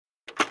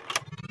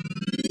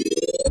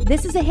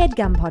This is a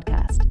HeadGum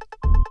podcast.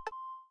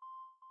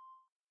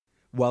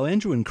 While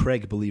Andrew and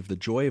Craig believe the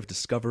joy of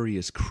discovery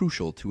is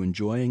crucial to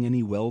enjoying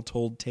any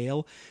well-told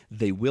tale,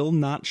 they will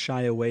not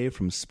shy away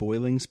from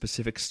spoiling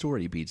specific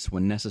story beats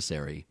when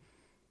necessary.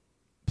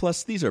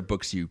 Plus, these are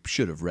books you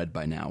should have read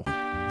by now.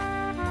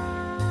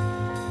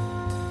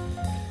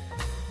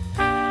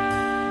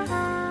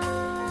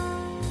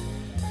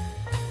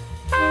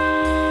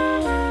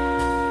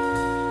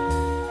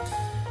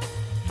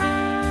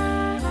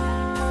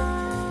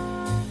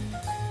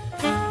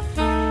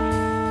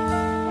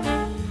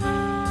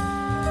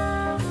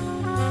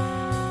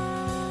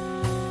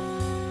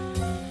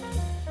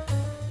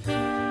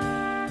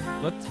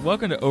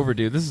 Welcome to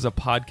Overdue. This is a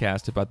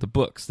podcast about the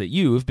books that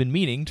you have been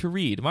meaning to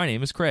read. My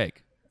name is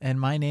Craig.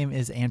 And my name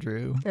is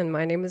Andrew. And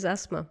my name is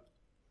Asma.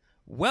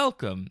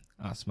 Welcome,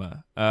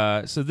 Asma.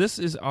 So this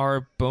is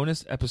our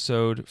bonus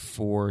episode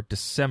for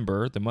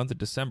December, the month of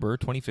December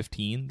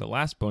 2015, the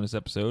last bonus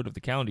episode of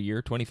the calendar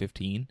year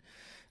 2015.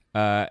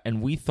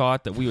 And we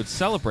thought that we would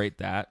celebrate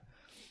that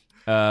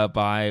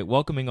by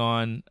welcoming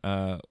on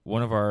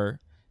one of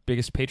our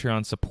biggest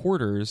Patreon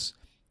supporters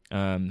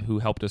who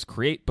helped us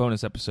create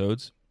bonus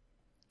episodes,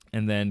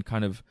 and then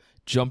kind of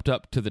jumped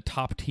up to the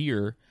top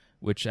tier,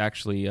 which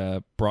actually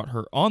brought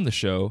her on the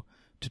show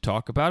to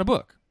talk about a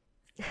book.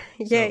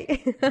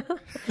 Yay.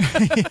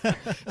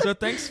 So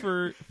thanks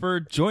for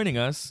joining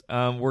us.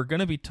 We're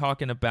going to be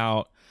talking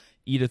about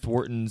Edith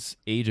Wharton's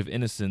Age of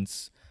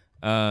Innocence.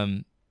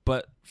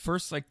 But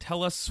first,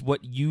 tell us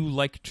what you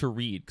like to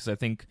read, because I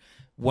think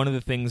one of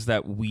the things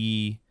that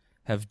we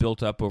have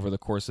built up over the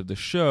course of the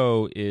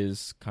show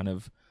is kind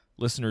of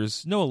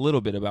listeners know a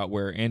little bit about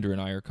where Andrew and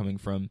I are coming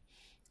from.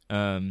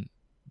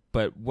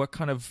 But what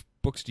kind of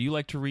books do you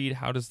like to read?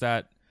 How does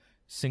that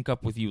sync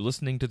up with you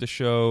listening to the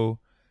show?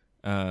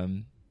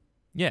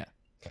 Yeah.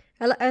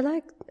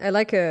 I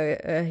like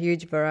a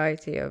huge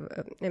variety of.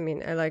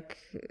 I like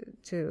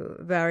to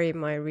vary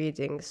my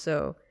reading.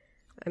 So,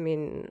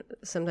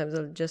 sometimes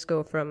I'll just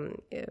go from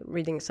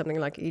reading something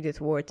like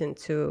Edith Wharton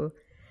to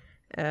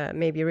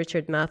maybe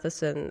Richard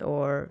Matheson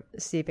or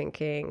Stephen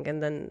King,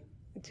 and then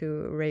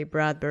to Ray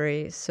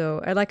Bradbury.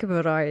 So I like a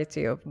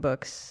variety of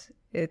books.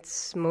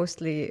 It's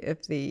mostly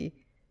if the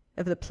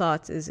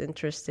plot is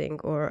interesting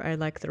or I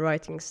like the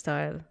writing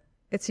style.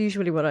 It's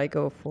usually what I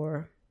go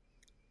for.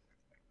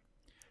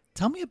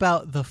 Tell me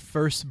about the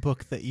first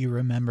book that you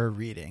remember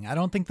reading. I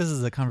don't think this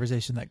is a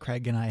conversation that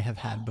Craig and I have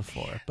had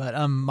before, but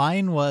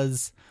mine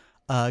was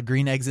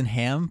Green Eggs and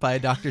Ham by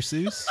Dr.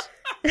 Seuss,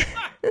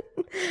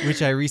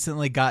 which I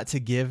recently got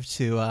to give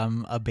to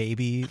a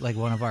baby, like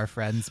one of our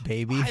friends'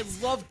 babies.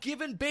 I love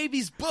giving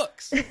babies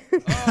books.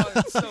 Oh,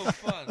 it's so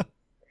fun.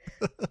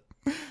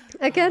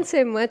 I can't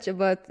say much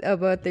about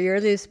the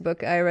earliest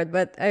book I read,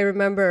 but I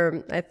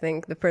remember, I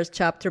think the first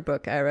chapter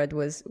book I read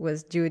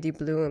was Judy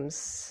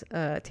Blume's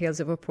Tales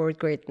of a Poor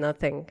Great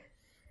Nothing.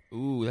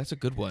 Ooh, that's a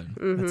good one.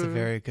 Mm-hmm. That's a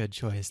very good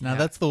choice. Now,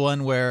 that's the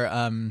one where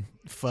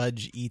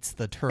Fudge eats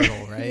the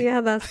turtle, right? Yeah,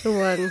 that's the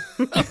one.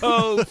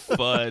 Oh,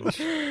 Fudge.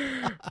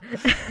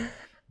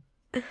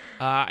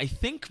 I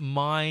think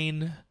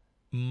mine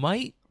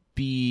might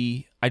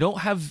be... I don't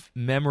have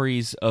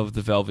memories of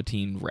The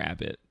Velveteen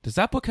Rabbit. Does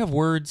that book have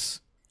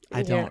words?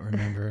 I don't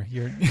remember.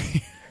 You're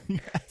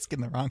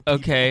asking the wrong people.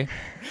 Okay.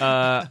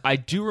 I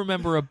do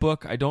remember a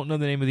book, I don't know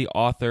the name of the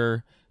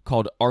author,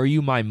 called Are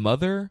You My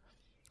Mother?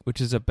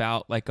 Which is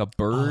about a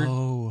bird.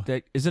 Oh.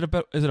 Is it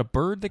a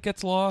bird that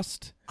gets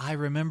lost? I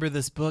remember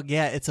this book.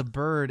 Yeah, it's a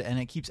bird, and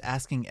it keeps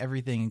asking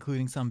everything,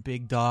 including some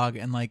big dog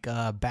and a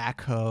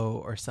backhoe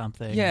or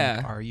something.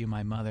 Yeah. Are you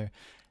my mother?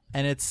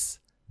 And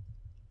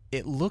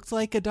it looked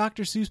like a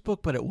Dr. Seuss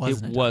book, but it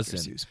wasn't. Dr.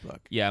 Seuss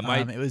book. Yeah,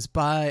 it was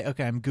by.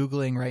 Okay, I'm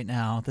googling right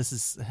now. This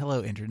is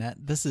hello internet.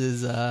 This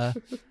is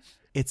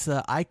it's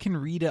I Can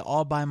Read It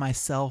All by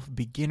Myself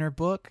beginner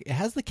book. It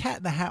has the cat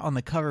in the hat on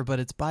the cover, but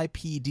it's by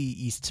P.D.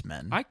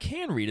 Eastman. I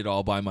can read it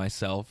all by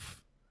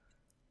myself,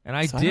 and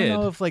I did. I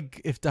don't know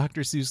if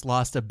Dr. Seuss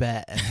lost a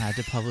bet and had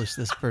to publish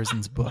this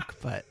person's book,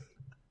 but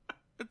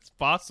it's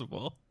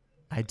possible.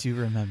 I do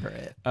remember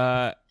it.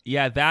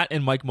 Yeah, that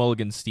and Mike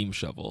Mulligan's Steam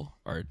Shovel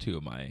are two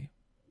of my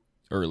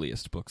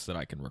earliest books that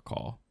I can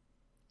recall.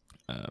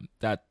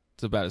 That's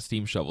about a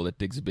steam shovel that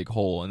digs a big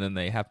hole, and then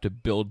they have to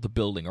build the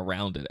building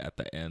around it at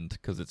the end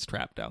because it's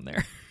trapped down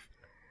there.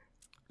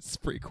 It's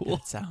pretty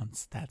cool.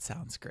 That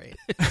sounds great.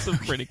 It's a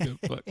pretty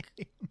good book.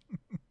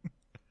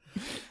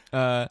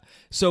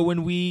 So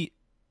when we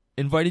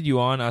invited you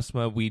on,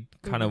 Asma, we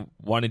kind of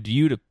wanted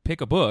you to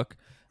pick a book.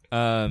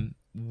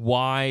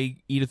 Why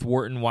Edith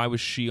Wharton? Why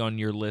was she on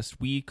your list?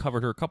 We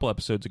covered her a couple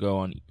episodes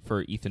ago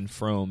for Ethan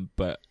Frome,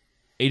 but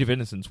Age of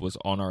Innocence was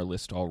on our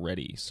list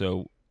already.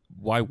 So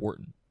why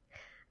Wharton?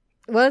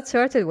 Well, it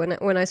started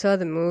when I saw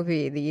the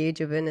movie The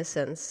Age of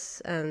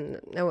Innocence, and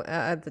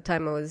at the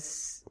time I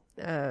was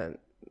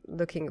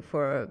looking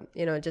for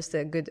just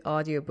a good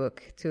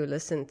audiobook to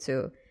listen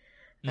to,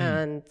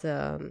 and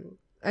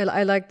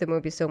I liked the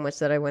movie so much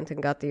that I went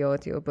and got the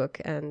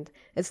audiobook, and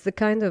it's a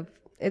kind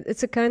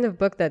of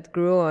book that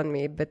grew on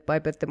me bit by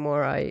bit. The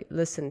more I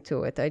listened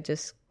to it,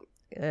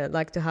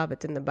 like to have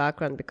it in the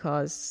background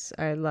because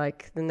I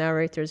like the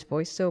narrator's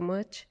voice so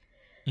much.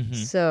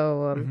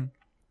 So,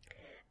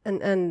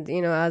 and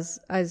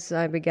as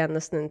I began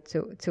listening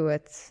to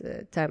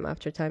it time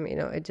after time,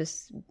 I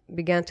just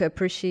began to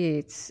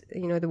appreciate,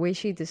 the way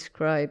she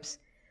describes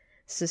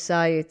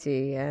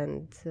society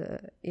and,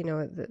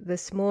 the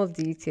small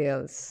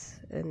details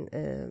and,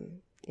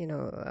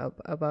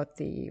 about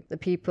the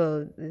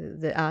people,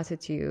 the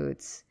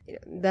attitudes,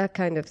 that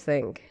kind of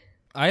thing.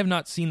 I have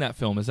not seen that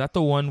film. Is that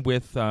the one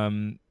with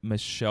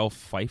Michelle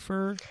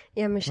Pfeiffer?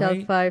 Yeah, Michelle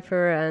right?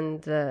 Pfeiffer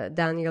and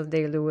Daniel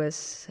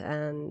Day-Lewis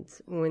and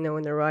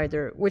Winona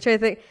Ryder, which I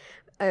think,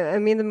 I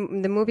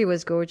mean, the movie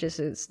was gorgeous.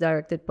 It's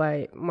directed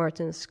by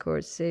Martin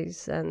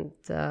Scorsese, and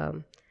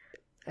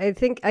I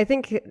think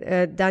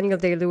Daniel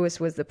Day-Lewis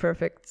was the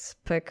perfect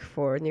pick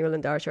for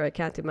Newland Archer. I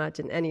can't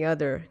imagine any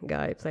other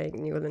guy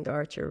playing Newland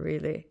Archer,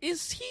 really.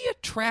 Is he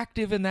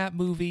attractive in that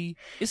movie?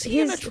 Is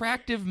he an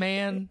attractive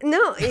man?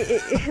 No,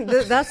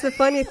 that's the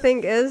funny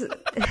thing is...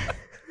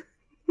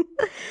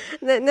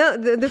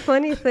 The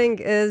funny thing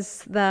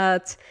is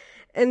that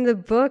in the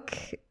book,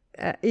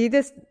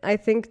 Edith, I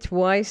think,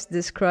 twice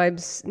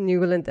describes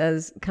Newland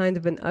as kind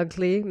of an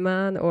ugly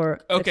man, or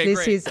at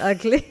least he's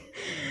ugly.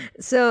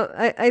 So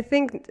I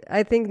think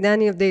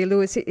Daniel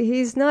Day-Lewis,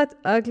 he's not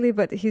ugly,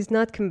 but he's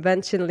not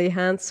conventionally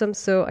handsome.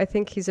 So I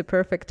think he's a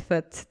perfect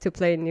fit to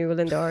play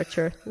Newland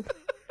Archer.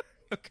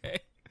 Okay,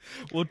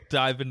 we'll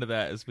dive into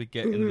that as we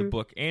get into the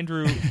book.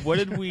 Andrew, what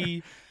did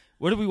we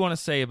want to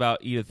say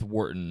about Edith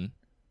Wharton?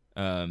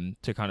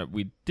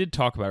 We did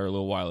talk about her a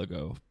little while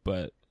ago,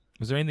 but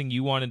was there anything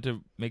you wanted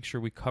to make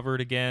sure we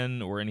covered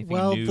again, or anything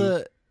new?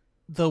 Well,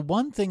 the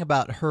one thing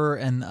about her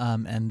and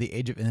the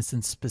Age of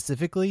Innocence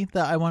specifically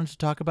that I wanted to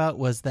talk about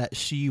was that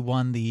she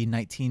won the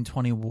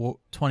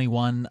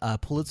 1921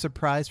 Pulitzer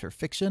Prize for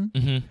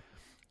fiction,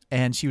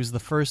 and she was the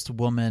first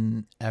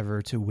woman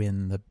ever to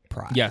win the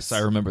prize. Yes, I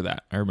remember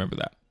that.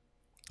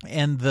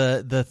 And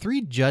the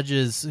three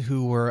judges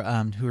who were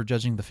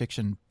judging the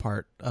fiction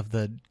part of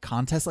the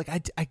contest, like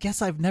I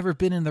guess I've never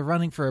been in the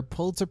running for a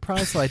Pulitzer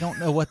Prize, so I don't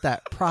know what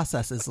that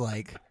process is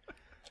like.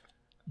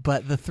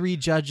 But the three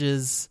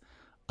judges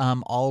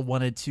all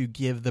wanted to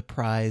give the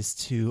prize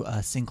to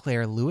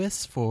Sinclair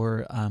Lewis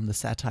for the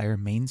satire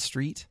Main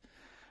Street,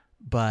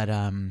 but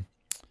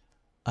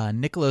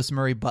Nicholas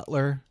Murray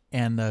Butler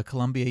and the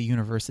Columbia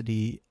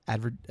University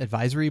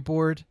Advisory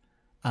Board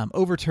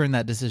overturned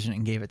that decision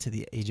and gave it to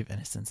the Age of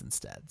Innocence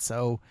instead.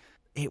 So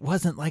it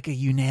wasn't like a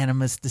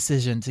unanimous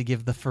decision to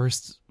give the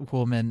first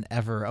woman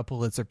ever a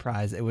Pulitzer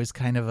Prize. It was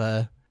kind of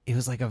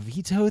like a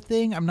veto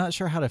thing. I'm not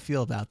sure how to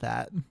feel about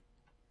that.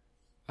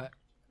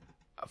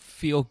 I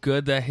feel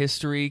good that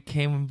history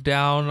came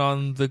down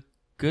on the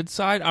good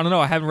side. I don't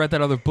know. I haven't read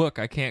that other book.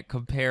 I can't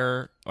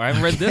compare. Or I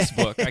haven't read this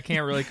book. I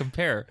can't really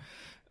compare.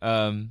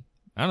 I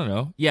don't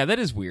know. Yeah, that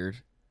is weird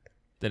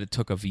that it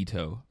took a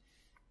veto.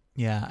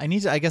 Yeah, I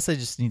guess I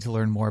just need to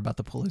learn more about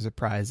the Pulitzer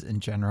Prize in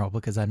general,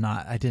 because I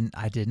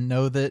didn't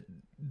know that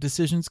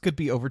decisions could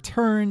be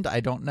overturned. I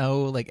don't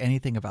know like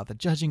anything about the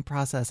judging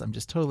process. I'm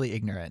just totally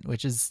ignorant,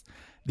 which is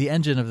the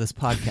engine of this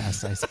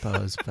podcast, I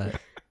suppose. But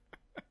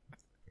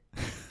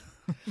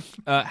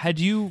had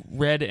you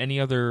read any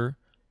other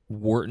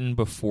Wharton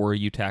before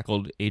you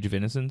tackled Age of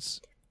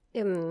Innocence?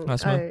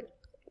 Last month?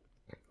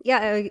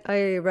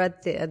 I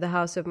read the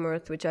House of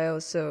Mirth, which I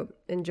also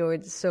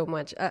enjoyed so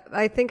much.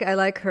 I think I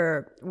like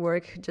her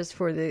work just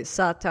for the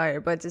satire,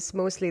 but it's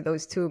mostly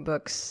those two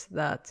books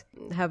that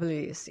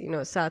heavily,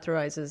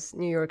 satirizes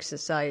New York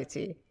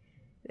society.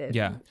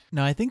 Yeah.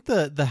 No, I think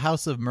the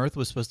House of Mirth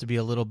was supposed to be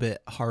a little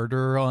bit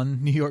harder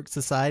on New York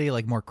society,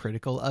 like more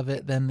critical of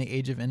it than the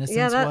Age of Innocence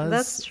was. Yeah,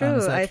 that's true.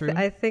 Is that true?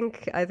 I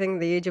think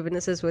the Age of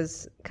Innocence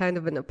was kind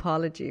of an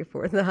apology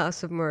for the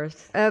House of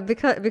Mirth,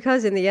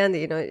 because in the end,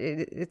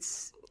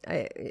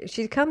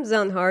 she comes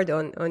down hard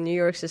on New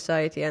York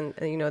society and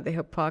the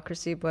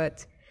hypocrisy,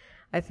 but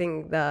I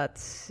think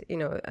that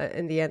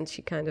in the end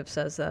she kind of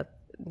says that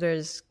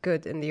there's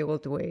good in the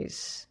old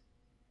ways,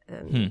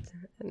 and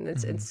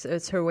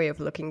it's her way of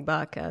looking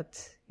back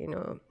at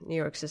New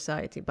York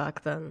society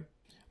back then.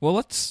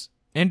 Well,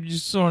 and you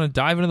just want to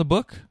dive into the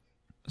book?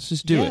 Let's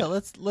just do it. Yeah,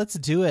 let's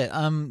do it.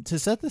 To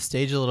set the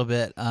stage a little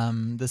bit,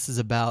 this is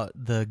about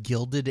the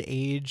Gilded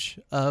Age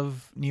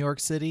of New York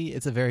City.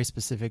 It's a very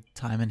specific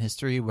time in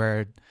history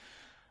where,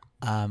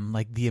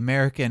 like the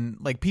American,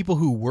 like people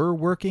who were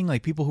working,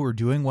 like people who were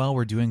doing well,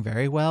 were doing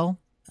very well,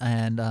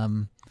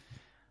 and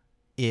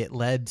it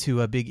led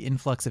to a big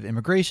influx of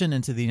immigration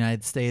into the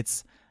United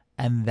States,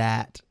 and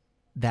that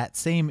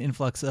same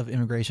influx of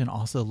immigration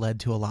also led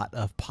to a lot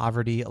of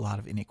poverty, a lot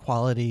of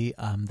inequality.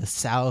 The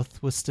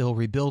South was still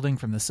rebuilding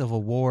from the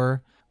Civil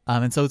War.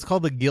 And so it's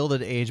called the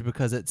Gilded Age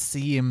because it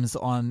seems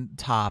on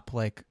top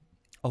like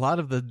a lot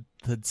of the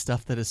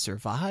stuff that has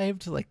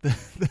survived, like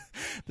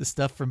the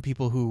stuff from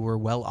people who were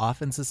well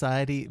off in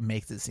society,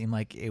 makes it seem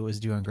like it was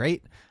doing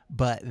great.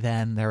 But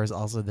then there was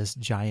also this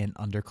giant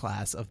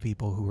underclass of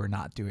people who were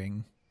not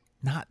doing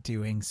not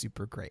doing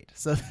super great.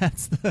 So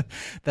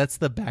that's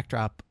the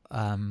backdrop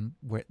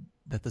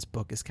that this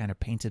book is kind of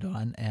painted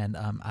on. And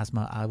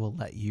Asma, I will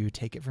let you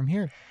take it from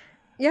here.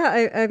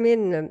 Yeah, I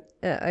mean,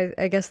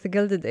 I guess the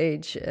Gilded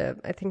Age,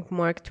 I think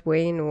Mark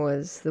Twain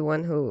was the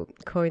one who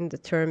coined the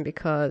term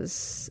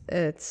because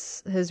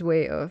it's his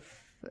way of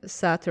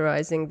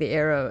satirizing the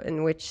era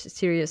in which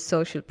serious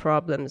social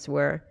problems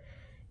were,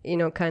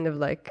 kind of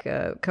like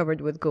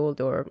covered with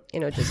gold, or,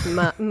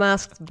 just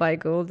masked by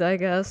gold, I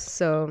guess.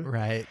 So,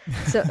 right.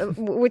 So,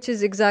 which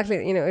is exactly,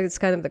 it's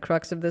kind of the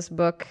crux of this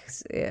book.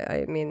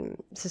 I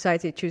mean,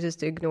 society chooses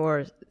to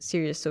ignore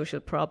serious social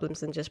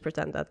problems and just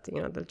pretend that,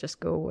 they'll just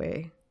go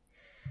away.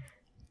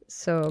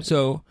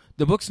 So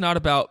the book's not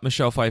about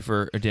Michelle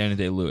Pfeiffer or Daniel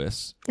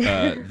Day-Lewis,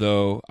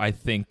 though I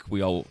think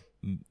we'll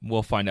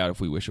find out if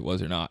we wish it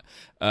was or not.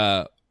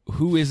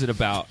 Who is it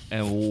about,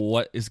 and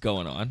what is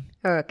going on?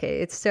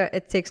 Okay,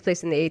 it takes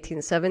place in the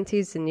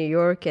 1870s in New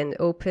York and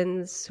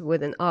opens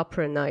with an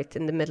opera night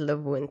in the middle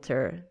of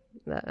winter.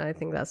 I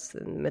think that's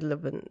in the middle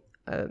of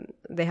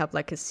they have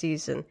like a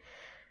season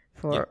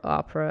for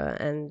opera,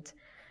 and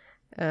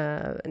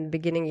in the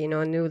beginning,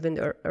 Newland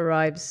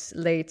arrives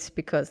late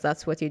because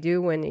that's what you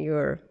do when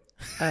you're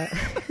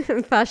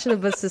in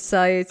fashionable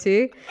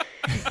society.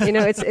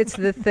 It's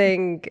the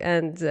thing,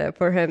 and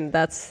for him,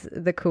 that's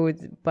the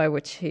code by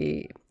which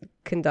he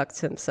conducts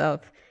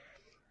himself.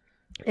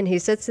 And he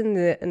sits in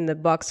the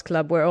box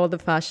club where all the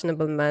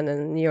fashionable men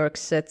in New York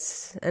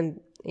sits, and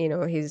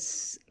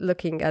he's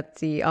looking at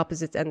the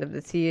opposite end of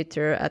the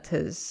theater at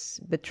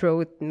his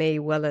betrothed May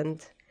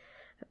Welland,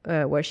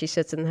 where she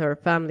sits in her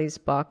family's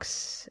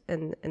box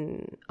and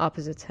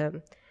opposite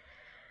him.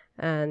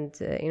 And,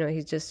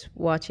 he's just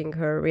watching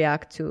her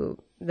react to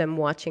them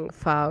watching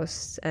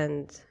Faust,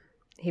 and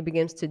he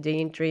begins to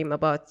daydream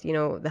about,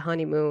 the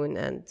honeymoon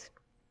and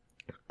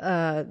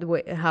the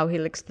way how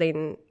he'll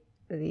explain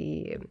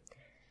the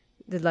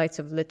delights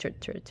of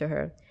literature to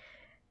her.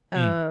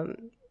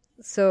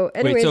 So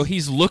anyways, wait, so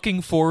he's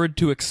looking forward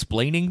to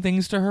explaining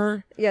things to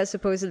her? Yeah,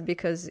 supposedly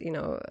because,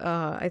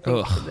 I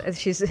think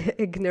she's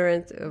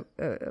ignorant of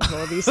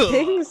all these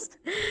things.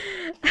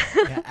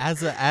 Yeah,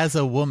 as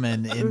a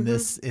woman in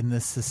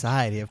this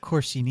society, of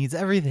course she needs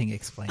everything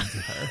explained to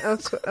her.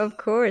 Of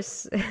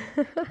course.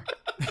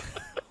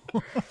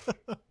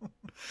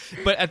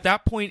 But at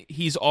that point,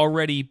 he's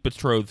already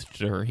betrothed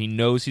to her. He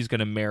knows he's going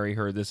to marry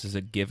her. This is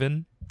a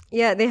given.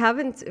 Yeah, they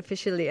haven't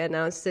officially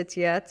announced it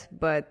yet,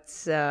 but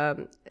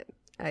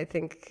I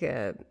think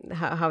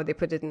how they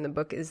put it in the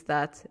book is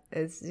that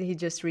he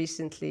just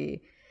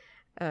recently,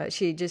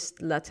 she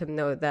just let him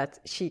know that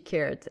she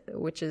cared,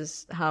 which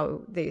is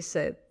how they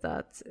said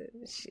that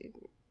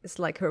it's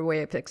like her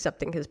way of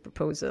accepting his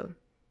proposal.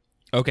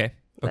 Okay.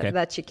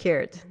 That she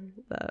cared.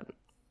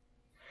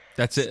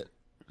 That's it.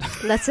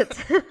 That's it.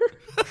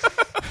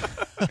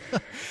 I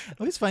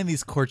always find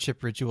these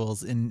courtship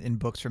rituals in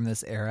books from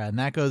this era, and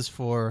that goes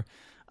for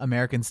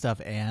American stuff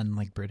and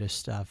like British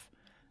stuff,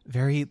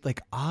 very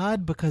like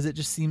odd, because it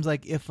just seems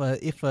like if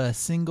a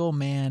single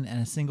man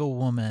and a single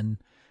woman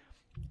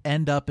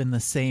end up in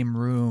the same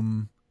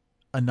room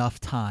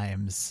enough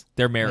times,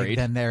 they're married.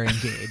 Then they're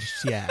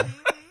engaged. Yeah.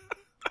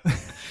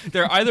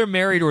 They're either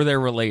married or they're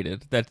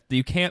related. That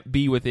you can't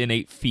be within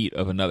 8 feet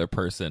of another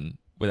person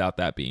without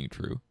that being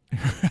true.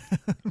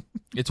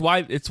 It's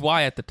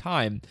why at the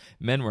time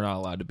men were not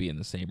allowed to be in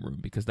the same room,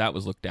 because that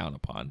was looked down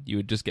upon. You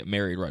would just get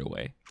married right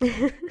away.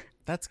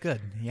 That's good.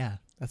 Yeah,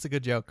 that's a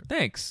good joke.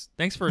 Thanks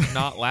for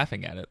not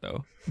laughing at it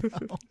though.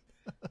 No.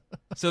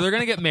 So they're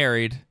gonna get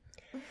married.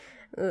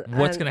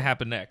 What's gonna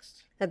happen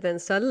next? And then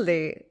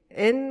suddenly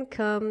in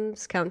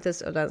comes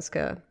Countess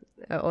Olenska,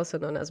 also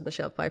known as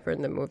Michelle Pfeiffer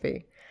in the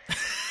movie.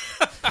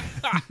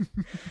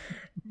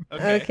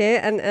 Okay,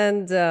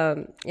 and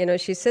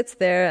she sits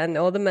there, and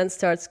all the men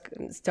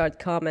start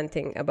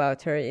commenting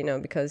about her,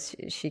 because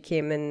she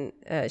came in,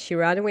 she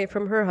ran away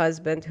from her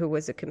husband, who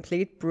was a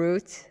complete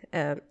brute.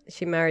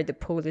 She married a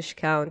Polish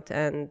count,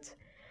 and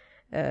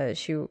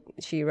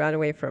she ran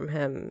away from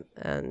him,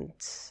 and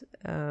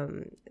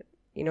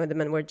the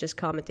men were just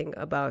commenting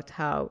about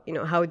how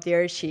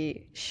dare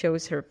she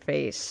shows her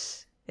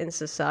face in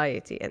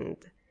society, and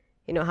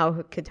how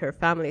could her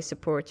family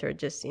support her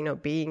just,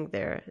 being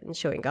there and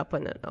showing up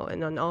on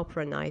an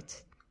opera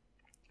night.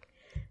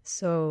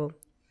 So.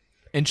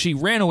 And she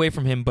ran away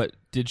from him, but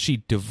did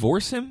she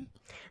divorce him?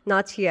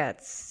 Not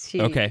yet.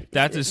 Okay,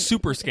 that is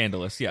super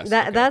scandalous. Yes,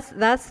 that's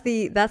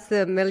the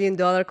 $1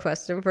 million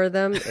question for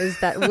them: is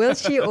that will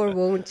she or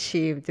won't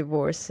she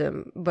divorce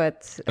him?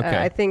 But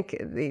I think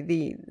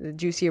the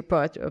juicier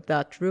part of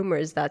that rumor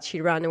is that she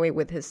ran away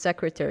with his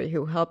secretary,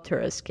 who helped her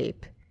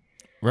escape.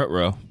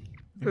 Ruh-roh.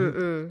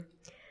 Mm-mm.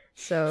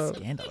 So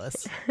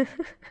scandalous.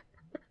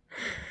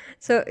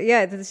 So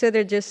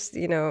they're just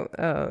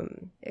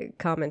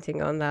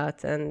commenting on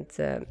that, and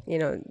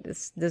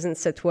this doesn't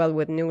sit well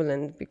with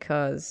Newland,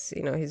 because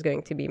he's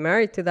going to be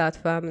married to that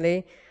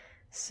family,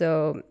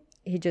 so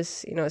he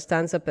just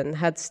stands up and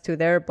heads to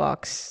their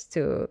box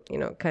to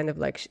kind of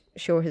like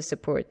show his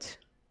support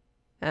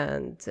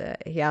and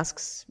he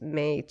asks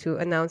May to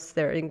announce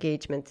their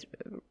engagement,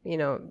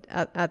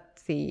 at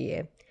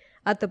the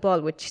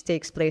ball, which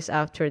takes place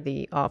after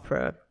the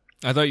opera.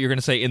 I thought you were going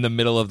to say in the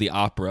middle of the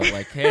opera,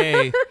 like,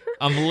 hey,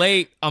 I'm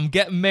late. I'm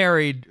getting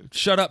married.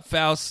 Shut up,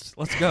 Faust.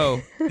 Let's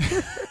go.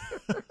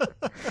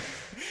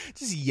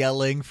 Just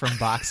yelling from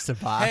box to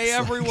box. Hey,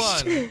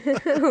 everyone.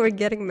 We're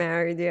getting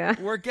married, yeah.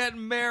 We're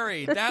getting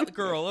married. That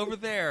girl over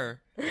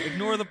there.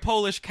 Ignore the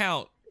Polish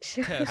count.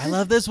 I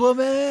love this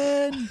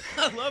woman.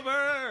 I love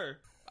her.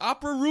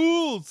 Opera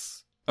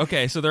rules.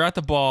 Okay, so they're at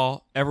the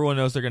ball. Everyone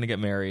knows they're going to get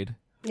married.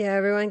 Yeah,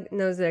 everyone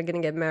knows they're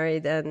going to get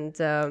married. And,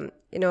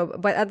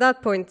 but at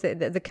that point,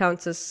 the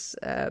Countess,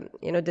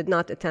 did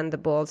not attend the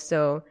ball.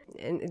 So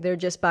they're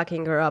just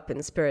backing her up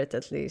in spirit,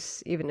 at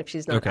least, even if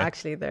she's not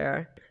actually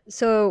there.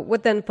 So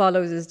what then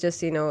follows is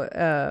just,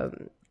 the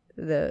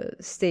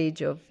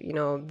stage of,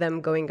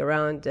 them going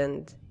around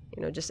and,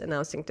 just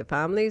announcing to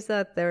families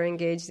that they're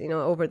engaged,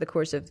 over the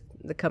course of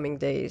the coming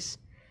days.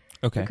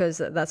 Okay. Because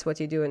that's what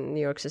you do in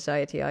New York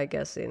society, I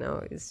guess,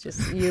 it's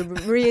just you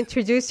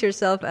reintroduce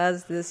yourself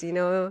as this,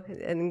 an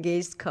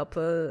engaged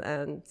couple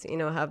and,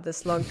 have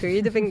this long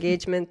period of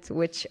engagement,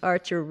 which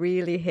Archer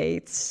really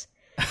hates.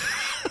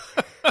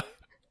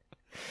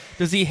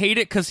 Does he hate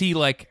it because he,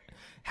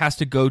 has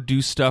to go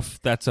do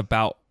stuff that's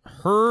about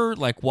her?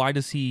 Why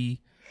does he...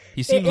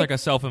 He seems like a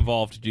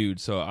self-involved dude,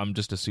 so I'm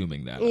just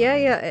assuming that. Yeah,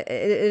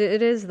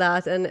 it is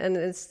that, and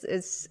it's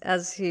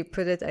as he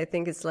put it. I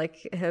think it's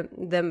like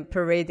them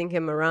parading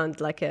him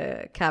around like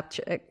a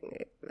captured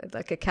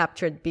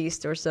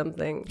beast or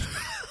something.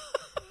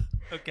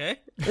 Okay,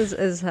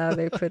 is how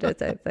they put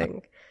it. I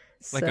think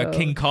like a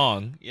King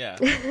Kong. Yeah.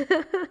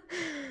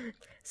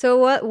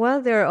 So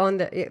while they're on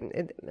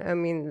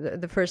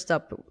the first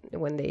stop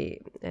when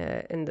they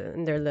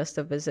in their list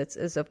of visits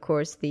is of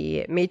course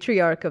the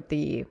matriarch of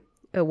the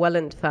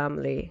Welland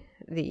family,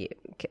 the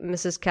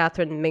Mrs.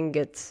 Catherine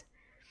Mingott,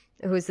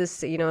 who's this,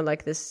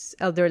 this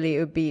elderly,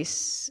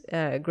 obese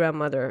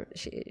grandmother.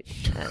 She,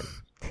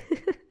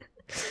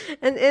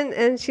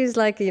 and she's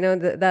like,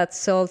 that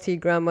salty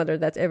grandmother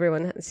that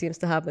everyone seems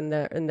to have in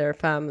their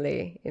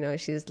family.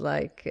 She's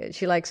like,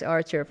 she likes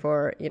Archer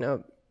for,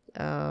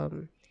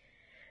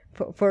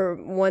 for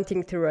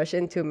wanting to rush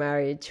into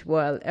marriage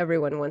while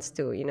everyone wants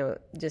to,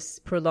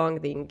 just prolong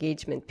the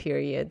engagement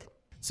period.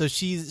 So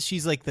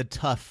she's like the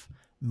tough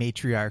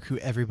matriarch who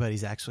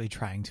everybody's actually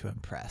trying to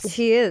impress.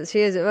 She is,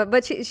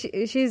 but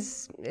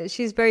she's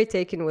very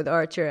taken with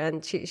Archer,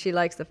 and she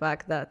likes the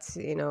fact that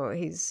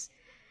he's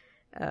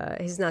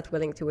not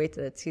willing to wait.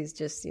 That he's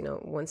just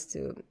wants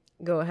to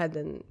go ahead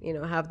and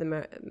have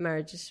the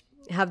marriage,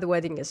 have the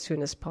wedding as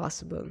soon as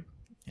possible.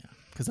 Yeah,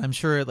 because I'm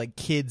sure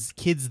kids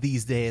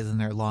these days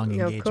and their long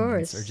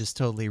engagements are just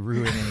totally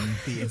ruining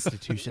the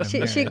institution of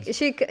marriage.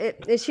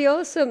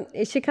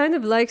 She kind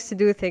of likes to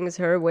do things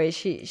her way.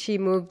 She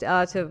moved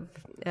out of.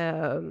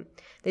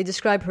 They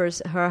describe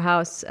her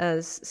house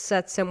as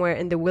set somewhere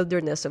in the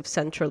wilderness of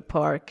Central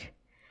Park.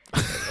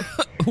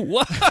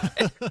 What?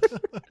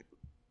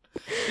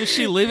 Does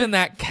she live in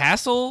that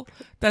castle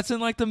that's in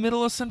the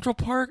middle of Central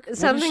Park?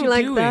 Something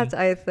like doing? That,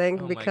 I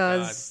think, oh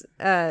because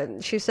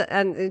she said,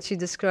 and she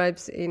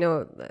describes,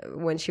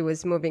 when she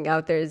was moving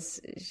out there,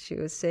 she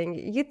was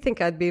saying, "You'd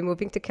think I'd be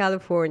moving to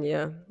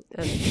California,"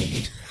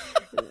 and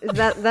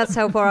that's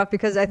how far off.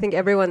 Because I think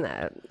everyone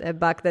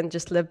back then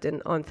just lived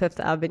on Fifth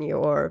Avenue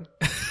or.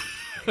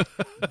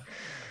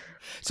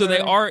 So they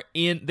are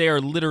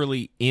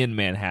literally in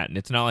Manhattan.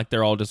 It's not like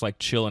they're all just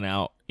chilling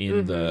out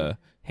in the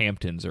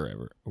Hamptons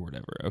or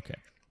whatever. Okay.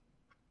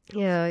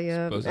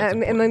 Yeah. I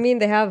mean,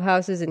 they have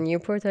houses in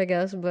Newport, I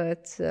guess,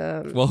 but...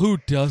 Well, who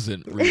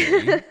doesn't,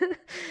 really?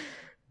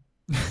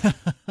 I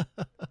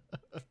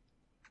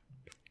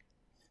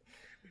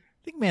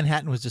think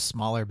Manhattan was just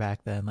smaller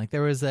back then.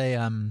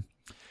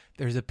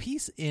 There's a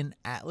piece in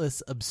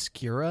Atlas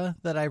Obscura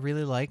that I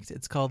really liked.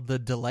 It's called The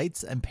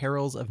Delights and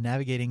Perils of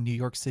Navigating New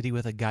York City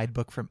with a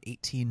Guidebook from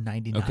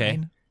 1899. Okay.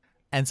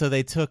 And so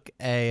they took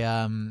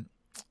a...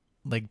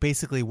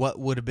 basically what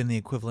would have been the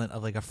equivalent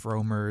of a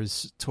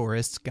Frommer's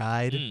tourist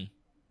guide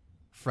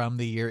from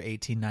the year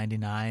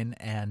 1899,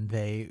 and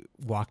they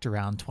walked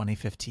around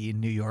 2015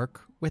 New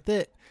York with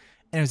it.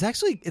 And it was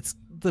actually,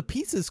 the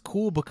piece is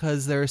cool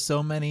because there are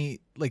so many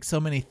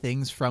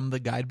things from the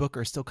guidebook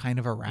are still kind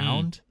of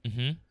around.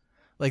 Mm-hmm.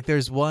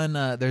 There's one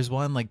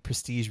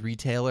prestige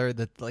retailer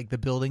that the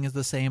building is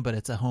the same, but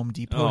it's a Home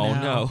Depot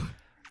now. Oh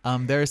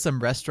no. There are some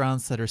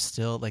restaurants that are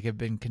still have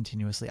been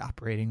continuously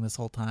operating this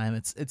whole time.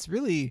 It's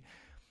really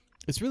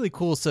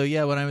cool. So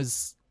yeah, when I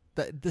was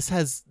this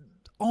has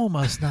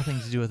almost nothing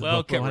to do with the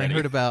book. But when I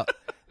heard about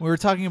we're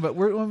talking about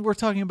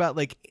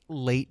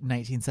late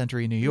 19th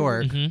century New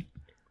York,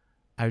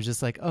 I was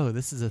just like, oh,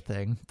 this is a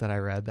thing that I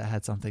read that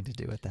had something to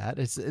do with that.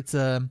 It's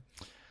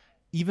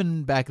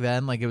even back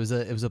then it was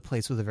a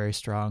place with a very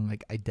strong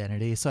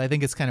identity. So I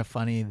think it's kind of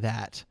funny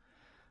that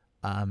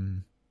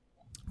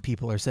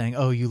people are saying,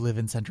 oh, you live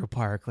in Central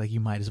Park, you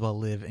might as well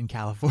live in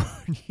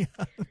California.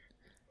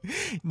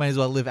 You might as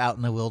well live out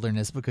in the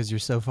wilderness because you're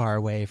so far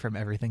away from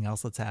everything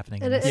else that's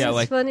happening. And Yeah, it's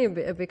like- funny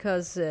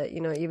because,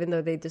 even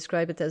though they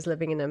describe it as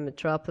living in a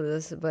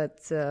metropolis,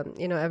 but,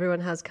 everyone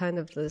has kind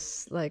of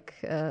this like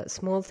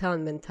small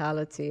town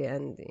mentality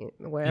and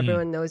where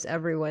everyone knows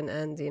everyone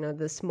and,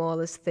 the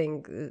smallest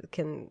thing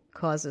can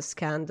cause a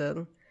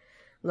scandal.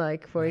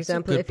 Like, for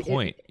example, That's a good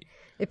point.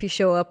 If you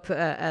show up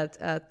at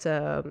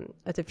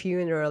a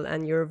funeral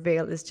and your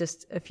veil is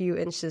just a few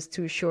inches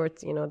too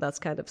short, that's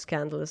kind of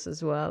scandalous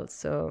as well.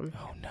 So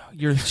Oh no,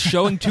 you're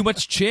showing too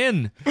much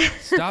chin.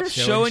 Stop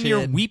showing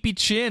your chin. weepy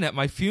chin at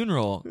my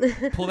funeral.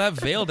 Pull that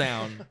veil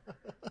down.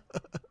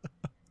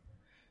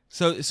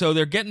 So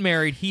they're getting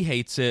married. He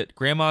hates it.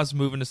 Grandma's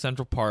moving to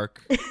Central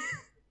Park.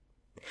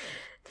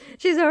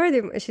 she's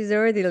already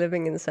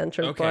living in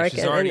Central Okay, Park,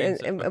 she's already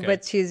in- okay.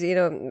 but she's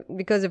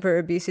because of her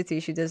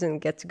obesity, she doesn't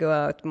get to go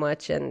out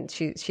much, and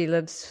she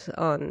lives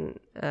on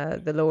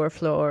the lower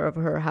floor of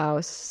her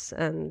house,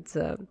 and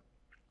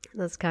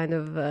that's kind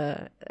of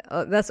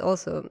that's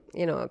also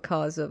a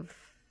cause of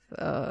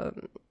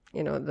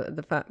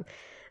the fact.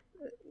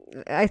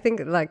 I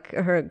think like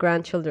her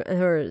grandchildren,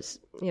 her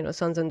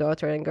sons and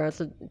daughter and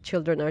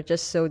grandchildren are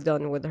just so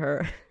done with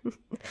her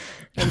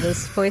at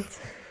this point.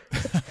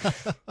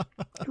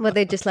 But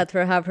they just let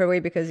her have her way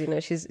because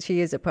she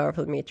is a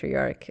powerful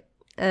matriarch.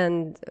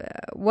 And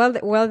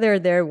while they're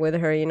there with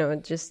her,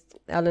 just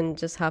Ellen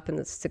just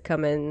happens to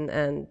come in,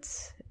 and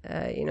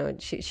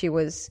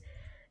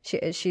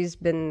she's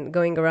been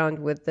going around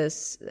with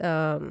this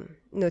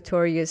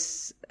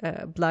notorious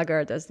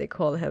blackguard, as they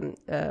call him,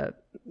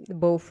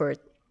 Beaufort.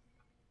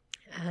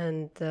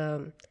 And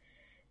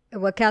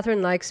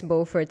Catherine likes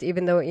Beaufort,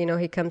 even though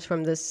he comes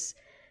from this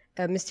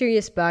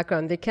mysterious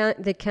background. They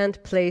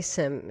can't place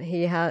him.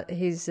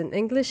 He's an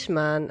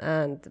Englishman,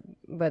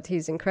 but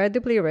he's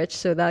incredibly rich,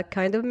 so that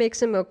kind of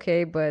makes him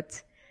okay.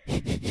 But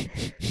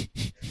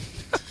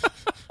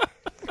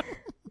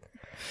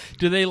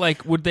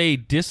would they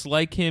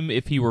dislike him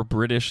if he were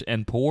British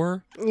and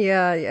poor?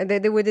 yeah,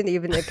 they wouldn't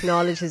even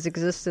acknowledge his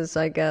existence,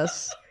 I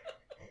guess.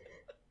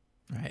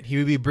 Right, he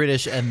would be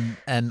British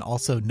and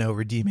also no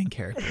redeeming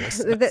characteristics.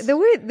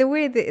 The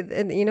way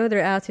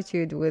their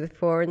attitude with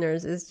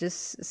foreigners is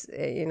just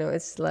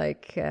it's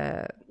like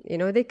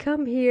they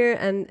come here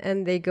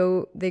and they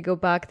go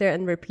back there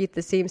and repeat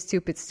the same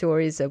stupid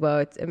stories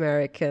about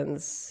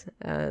Americans,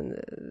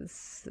 and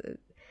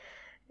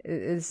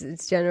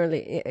it's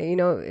generally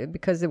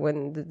because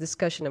when the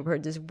discussion of her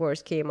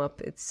divorce came up,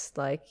 it's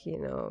like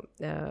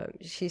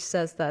she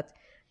says that.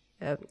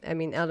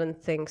 Ellen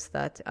thinks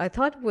that I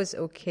thought it was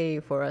okay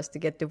for us to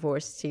get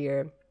divorced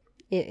here.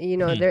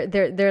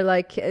 They're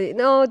like,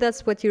 no,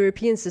 that's what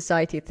European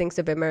society thinks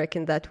of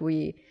American, that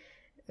we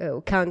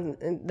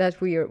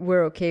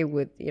we're okay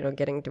with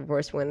getting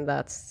divorced when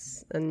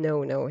that's a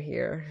no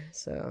here.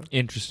 So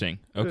Interesting.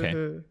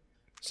 Okay.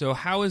 So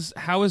how is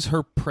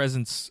her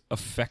presence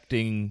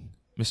affecting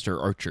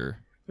Mr.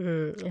 Archer?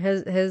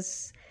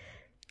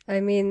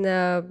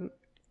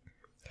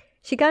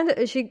 She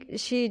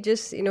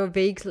just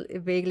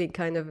vaguely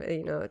kind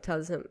of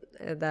tells him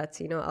that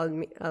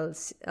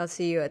I'll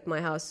see you at my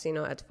house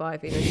at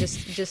 5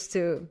 just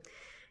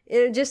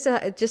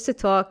to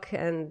talk,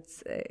 and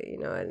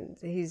and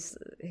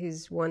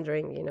he's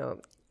wondering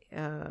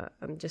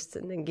I'm just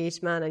an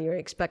engaged man and you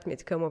expect me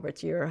to come over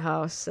to your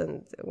house,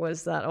 and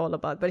what's that all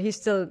about? But he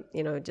still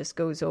just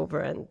goes over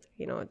and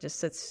just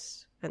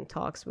sits and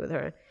talks with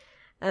her,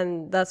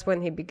 and that's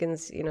when he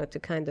begins to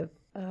kind of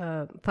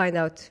find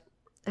out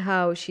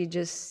how she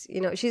just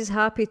she's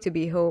happy to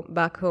be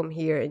back home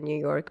here in New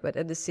York, but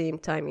at the same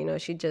time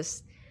she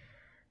just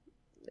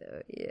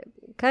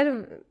kind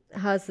of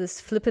has this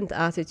flippant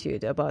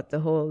attitude about the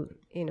whole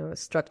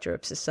structure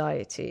of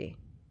society,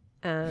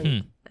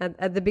 and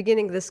at the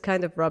beginning this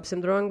kind of rubs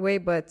him the wrong way,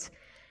 but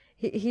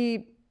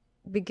he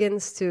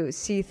begins to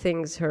see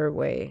things her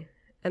way,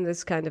 and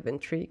this kind of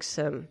intrigues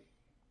him.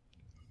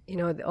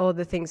 All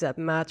the things that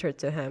matter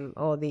to him,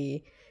 all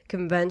the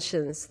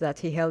conventions that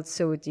he held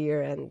so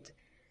dear, and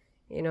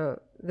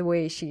the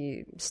way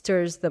she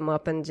stirs them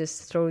up and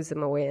just throws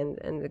them away, and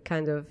it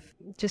kind of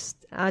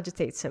just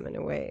agitates him in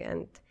a way.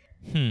 And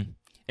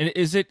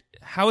And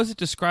how is it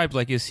described?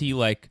 Like, is he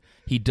like,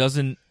 he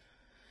doesn't,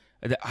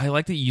 I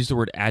like that you use the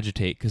word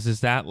agitate, because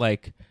is that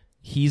like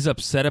he's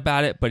upset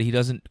about it, but he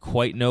doesn't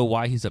quite know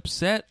why he's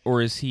upset?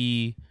 Or is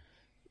he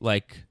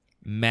like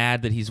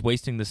mad that he's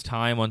wasting this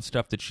time on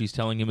stuff that she's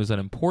telling him is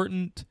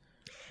unimportant?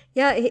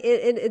 Yeah,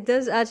 it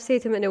does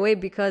agitate him in a way,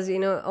 because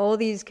all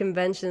these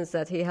conventions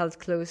that he held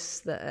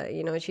close,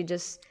 she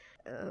just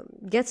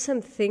gets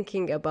him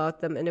thinking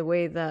about them in a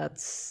way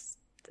that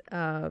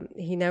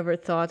he never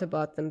thought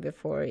about them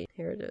before.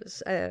 Here it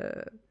is.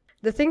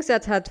 The things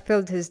that had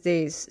filled his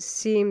days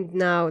seemed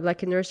now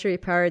like a nursery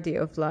parody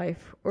of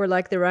life, or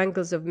like the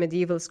wrangles of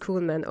medieval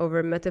schoolmen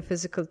over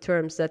metaphysical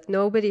terms that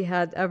nobody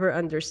had ever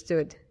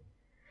understood.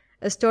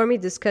 A stormy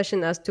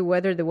discussion as to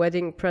whether the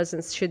wedding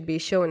presents should be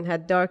shown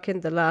had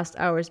darkened the last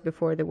hours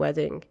before the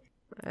wedding.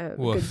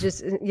 It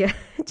just it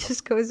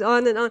just goes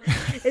on and on.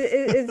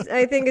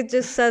 I think it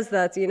just says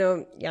that, you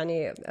know,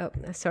 yani,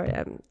 sorry,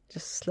 I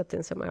just slipped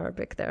in some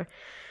Arabic there.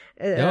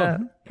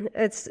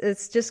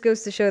 It's just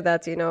goes to show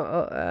that, you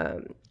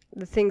know,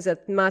 the things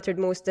that mattered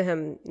most to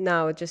him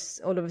now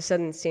just all of a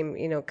sudden seem,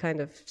 you know, kind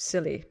of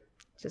silly.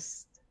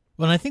 Just.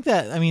 Well, I think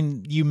that, I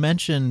mean, you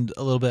mentioned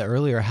a little bit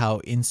earlier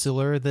how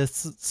insular this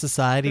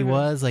society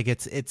was. Like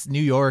it's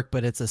New York,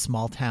 but it's a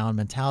small town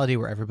mentality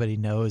where everybody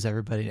knows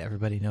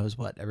everybody knows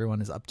what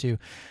everyone is up to.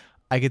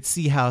 I could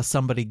see how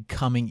somebody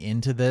coming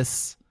into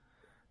this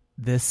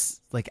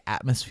like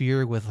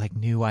atmosphere with like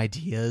new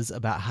ideas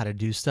about how to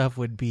do stuff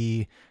would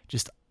be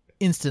just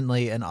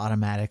instantly and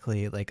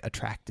automatically like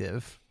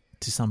attractive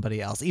to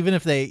somebody else, even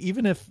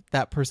if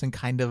that person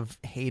kind of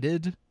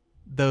hated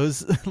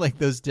those like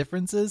those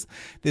differences,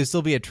 they'd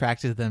still be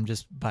attracted to them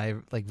just by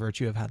like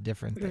virtue of how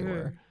different they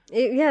were.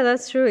 Yeah,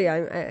 that's true.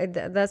 I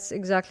that's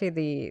exactly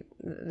the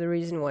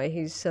reason why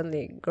he's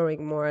suddenly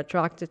growing more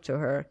attracted to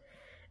her.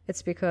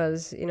 It's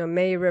because, you know,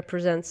 May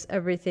represents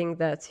everything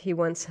that he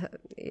once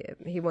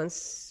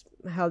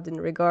held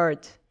in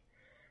regard,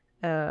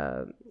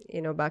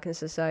 you know, back in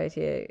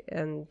society,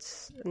 and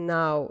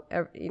now,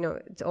 you know,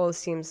 it all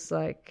seems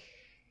like,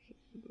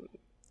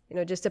 you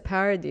know, just a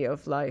parody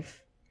of life.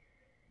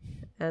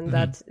 And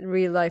that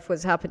real life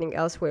was happening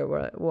elsewhere,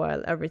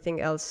 while everything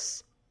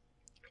else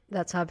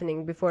that's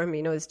happening before him,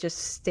 you know, is just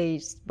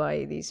staged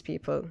by these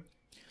people.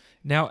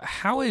 Now,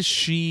 how does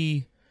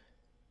she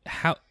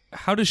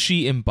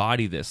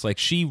embody this? Like,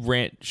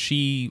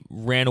 she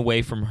ran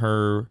away from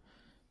her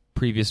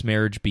previous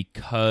marriage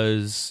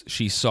because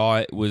she saw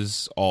it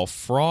was all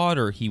fraud,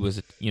 or he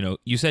was, you know,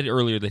 you said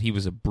earlier that he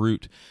was a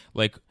brute.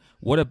 Like,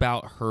 what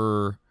about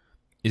her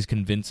is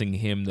convincing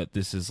him that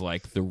this is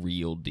like the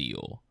real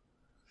deal?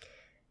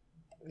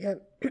 Yeah.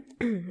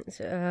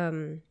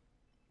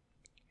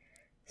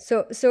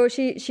 So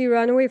she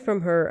ran away from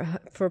her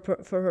for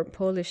her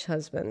Polish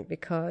husband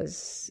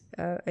because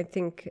I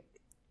think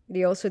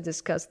they also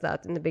discussed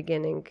that in the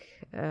beginning.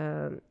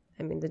 I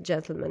mean, the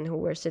gentlemen who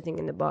were sitting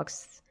in the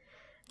box,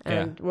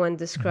 and one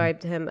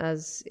described him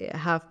as a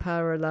half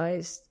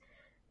paralyzed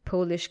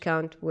Polish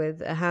count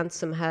with a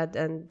handsome head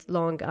and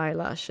long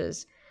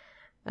eyelashes.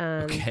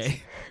 And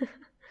okay.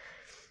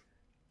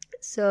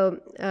 So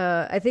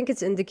I think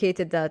it's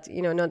indicated that,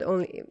 you know, not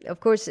only,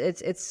 of course,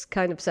 it's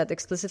kind of said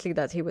explicitly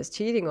that he was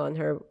cheating on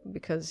her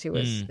because he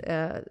was,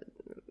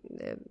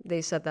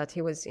 they said that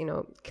he was, you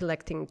know,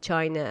 collecting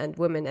china and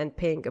women and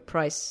paying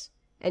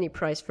any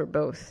price for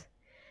both.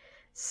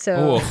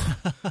 So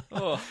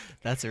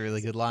That's a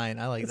really good line.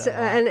 I like that. So,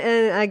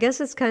 and I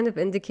guess it's kind of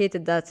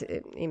indicated that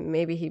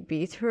maybe he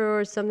beat her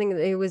or something.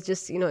 He was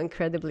just, you know,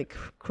 incredibly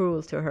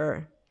cruel to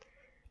her.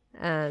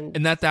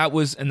 And that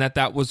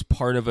was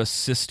part of a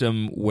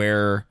system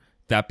where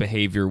that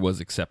behavior was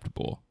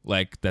acceptable,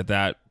 like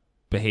that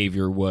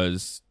behavior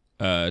was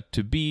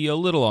to be a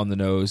little on the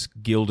nose,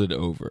 gilded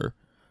over,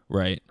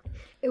 right?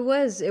 It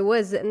was.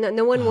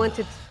 No one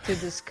wanted to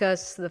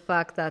discuss the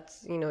fact that,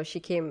 you know,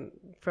 she came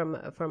from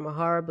a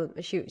horrible.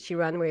 She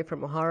ran away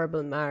from a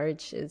horrible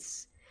marriage.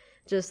 It's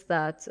just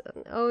that,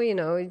 oh, you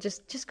know,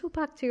 just go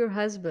back to your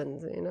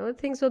husband. You know,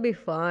 things will be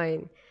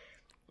fine.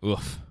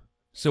 Oof.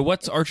 So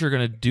what's Archer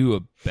going to do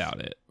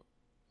about it?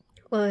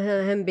 Well,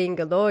 him being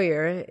a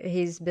lawyer,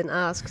 he's been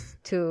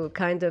asked to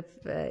kind of,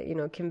 you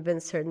know,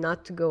 convince her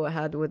not to go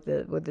ahead with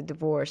the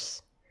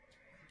divorce.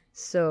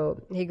 So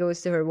he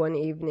goes to her one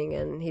evening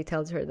and he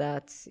tells her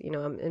that, you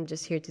know, I'm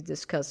just here to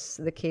discuss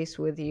the case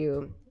with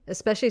you,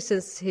 especially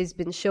since he's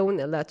been shown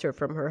a letter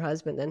from her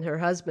husband, and her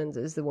husband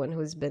is the one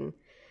who's been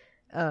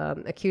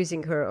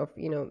accusing her of,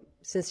 you know,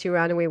 since she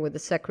ran away with the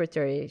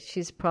secretary,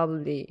 she's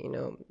probably, you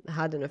know,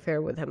 had an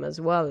affair with him as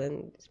well.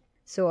 And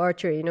so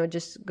Archer, you know,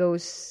 just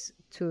goes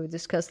to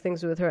discuss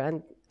things with her.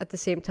 And at the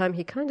same time,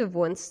 he kind of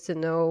wants to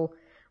know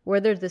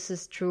whether this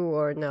is true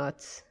or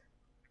not.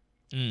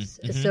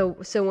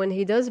 So when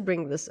he does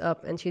bring this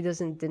up and she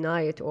doesn't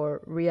deny it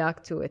or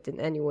react to it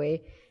in any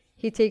way,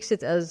 he takes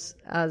it as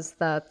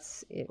that,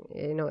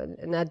 you know,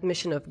 an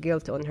admission of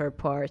guilt on her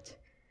part.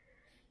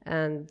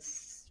 And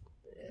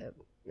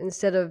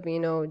instead of, you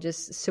know,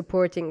 just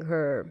supporting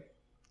her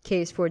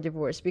case for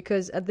divorce,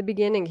 because at the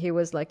beginning he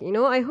was like, you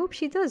know, I hope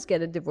she does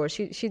get a divorce.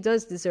 She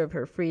does deserve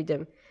her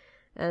freedom.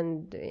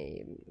 And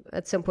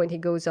at some point he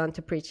goes on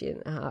to preach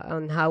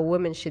on how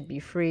women should be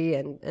free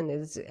and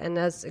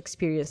as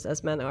experienced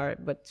as men are.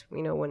 But,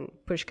 you know, when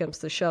push comes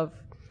to shove,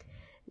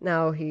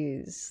 now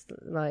he's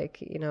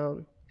like, you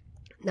know,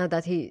 now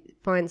that he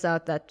finds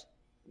out that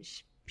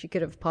she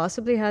could have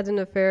possibly had an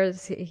affair,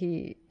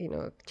 he, you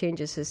know,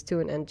 changes his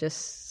tune and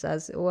just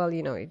says, well,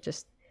 you know,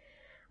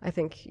 I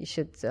think you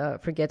should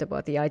forget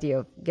about the idea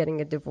of getting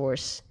a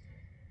divorce,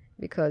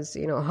 because,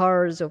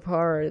 horrors of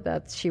horror,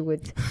 that she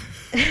would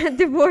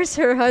divorce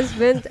her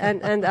husband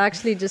and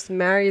actually just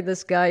marry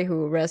this guy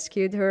who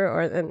rescued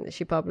her, and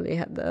she probably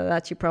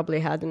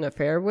had an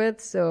affair with.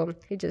 So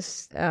he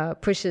just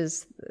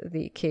pushes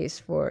the case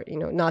for,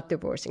 not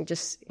divorcing,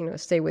 just,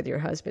 stay with your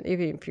husband.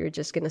 Even if you're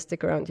just going to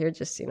stick around here,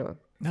 just,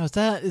 Now,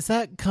 is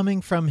that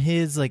coming from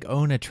his like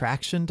own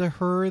attraction to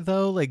her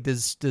though? Like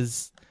is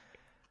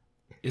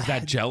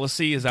that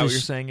jealousy? Is that what you're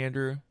saying,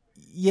 Andrew?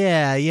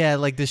 Yeah.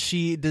 Like, does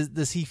he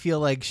feel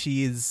like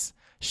she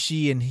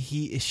and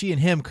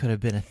him could have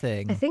been a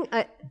thing? I think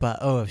But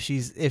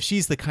if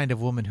she's the kind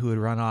of woman who would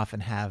run off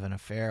and have an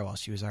affair while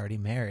she was already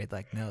married,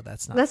 like, no,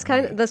 that's not. That's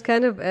kind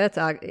of it.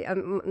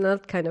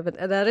 Not kind of it.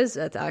 That is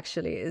it.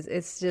 Actually,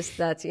 it's just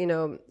that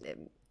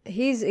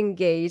he's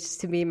engaged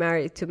to be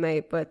married to May,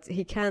 but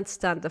he can't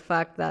stand the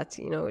fact that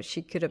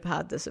she could have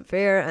had this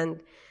affair, and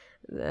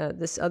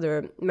this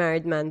other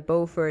married man,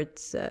 Beaufort,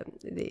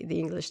 the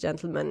English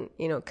gentleman,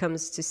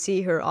 comes to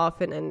see her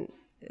often and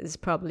is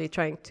probably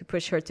trying to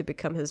push her to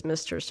become his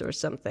mistress or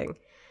something.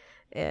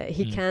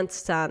 He can't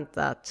stand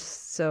that.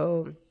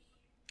 So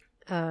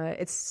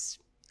it's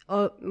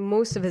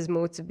most of his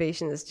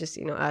motivation is just,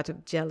 out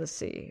of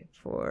jealousy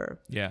for...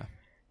 Yeah.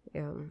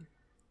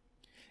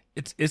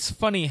 It's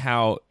funny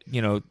how,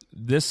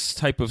 this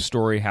type of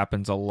story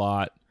happens a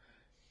lot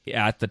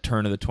at the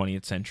turn of the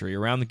 20th century,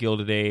 around the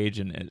Gilded Age,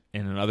 and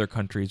in other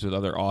countries with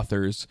other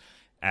authors,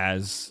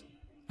 as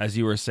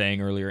you were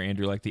saying earlier,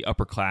 Andrew, like the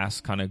upper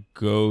class kind of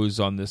goes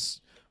on this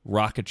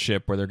rocket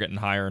ship where they're getting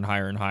higher and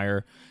higher and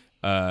higher,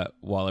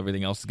 while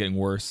everything else is getting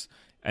worse,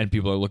 and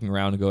people are looking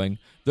around and going,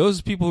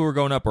 those people who are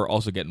going up are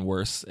also getting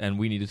worse, and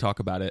we need to talk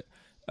about it.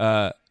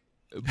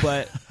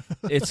 But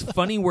it's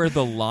funny where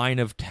the line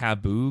of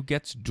taboo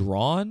gets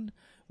drawn,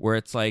 where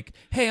it's like,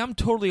 hey, I'm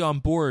totally on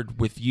board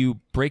with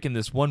you breaking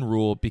this one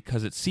rule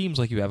because it seems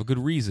like you have a good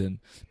reason.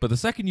 But the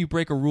second you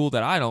break a rule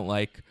that I don't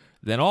like,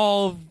 then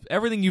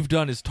everything you've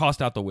done is tossed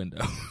out the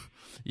window.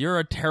 You're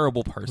a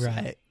terrible person.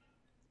 Right.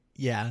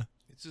 Yeah.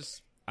 It's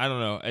just, I don't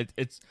know.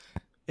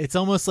 It's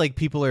almost like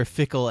people are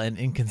fickle and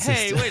inconsistent.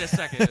 Hey, wait a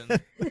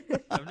second.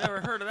 I've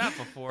never heard of that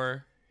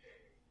before.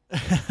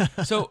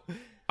 So,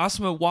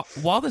 Asma,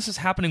 while this is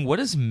happening, what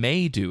is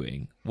May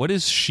doing? What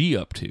is she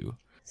up to?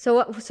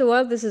 So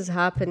while this is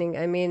happening,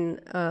 I mean,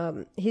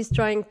 he's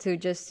trying to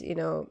just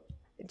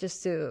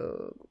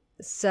to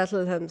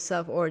settle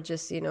himself, or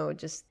just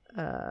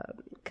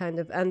kind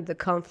of end the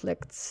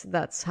conflicts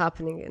that's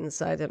happening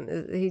inside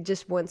him. He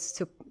just wants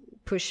to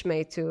push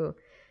May to,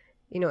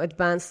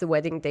 advance the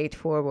wedding date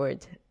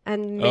forward.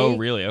 And May, oh,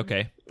 really?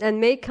 Okay. And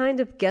May kind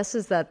of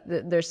guesses that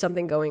there's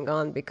something going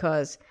on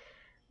because,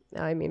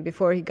 I mean,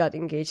 before he got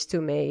engaged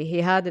to May, he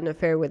had an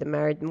affair with a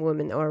married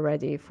woman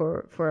already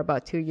for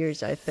about 2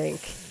 years, I think.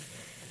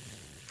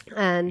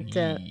 And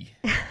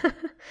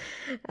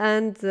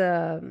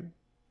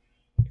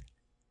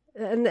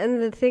and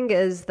the thing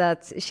is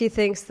that she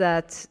thinks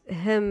that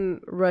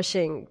him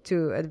rushing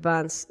to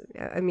advance,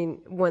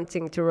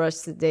 wanting to rush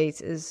the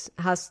date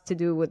has to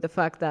do with the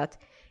fact that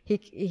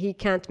he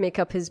can't make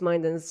up his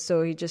mind, and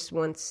so he just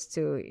wants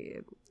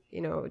to,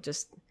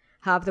 just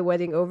have the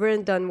wedding over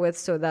and done with,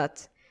 so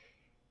that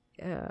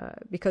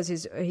because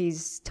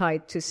he's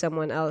tied to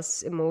someone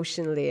else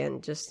emotionally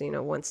and just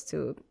wants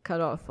to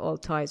cut off all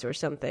ties or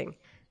something.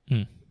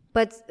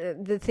 But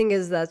the thing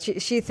is that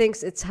she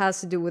thinks it has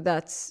to do with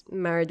that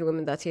married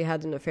woman that he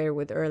had an affair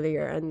with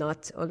earlier, and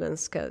not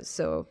Olenska.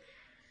 So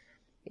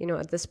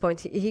at this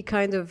point he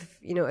kind of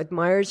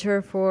admires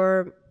her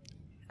for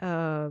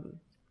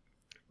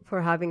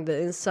having the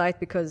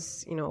insight,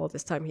 because all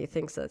this time he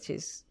thinks that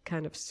she's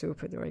kind of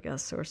stupid, or I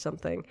guess, or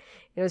something.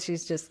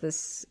 She's just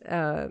this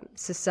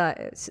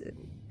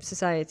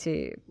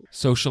society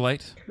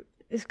socialite.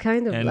 It's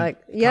kind of And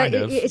like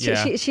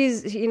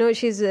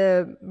she's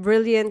a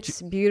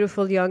brilliant,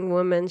 beautiful young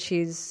woman.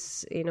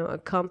 She's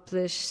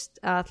accomplished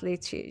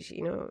athlete.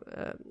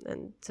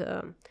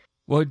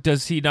 Well,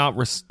 does he not?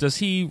 Does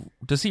he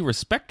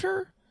respect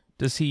her?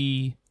 Does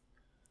he?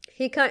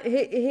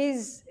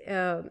 He's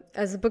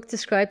as the book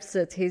describes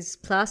it, he's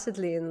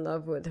placidly in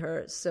love with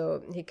her.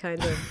 So he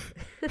kind of.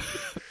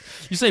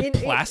 You say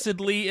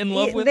placidly in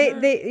love with her?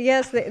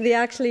 They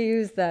actually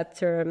use that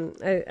term.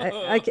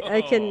 I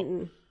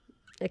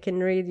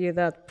can read you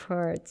that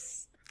part.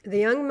 The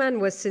young man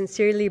was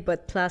sincerely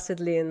but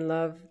placidly in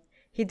love.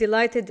 He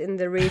delighted in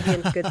the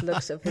radiant good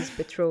looks of his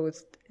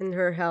betrothed, in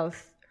her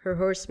health, her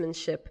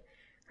horsemanship,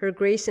 her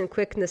grace and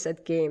quickness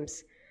at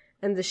games,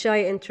 and the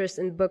shy interest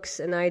in books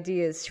and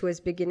ideas she was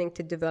beginning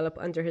to develop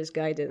under his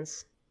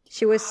guidance.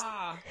 She was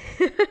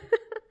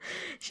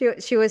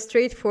she was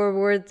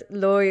straightforward,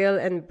 loyal,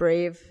 and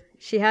brave.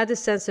 She had a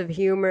sense of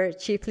humor,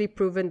 chiefly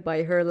proven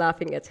by her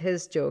laughing at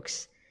his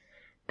jokes.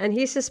 And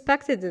he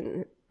suspected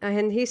in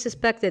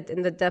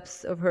the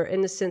depths of her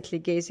innocently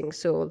gazing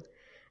soul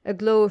a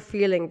glow of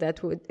feeling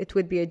that it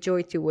would be a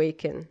joy to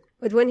waken.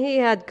 But when he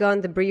had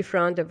gone the brief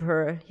round of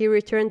her, he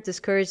returned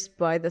discouraged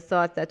by the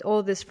thought that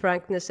all this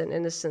frankness and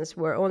innocence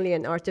were only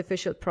an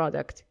artificial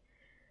product.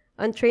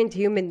 Untrained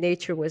human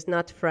nature was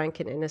not frank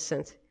and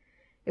innocent.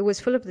 It was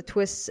full of the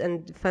twists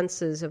and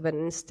defenses of an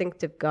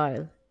instinctive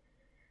guile.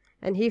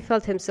 And he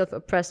felt himself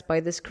oppressed by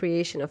this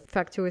creation of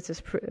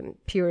factitious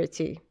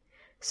purity,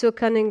 so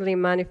cunningly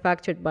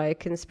manufactured by a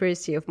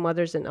conspiracy of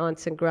mothers and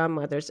aunts and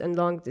grandmothers and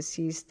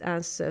long-deceased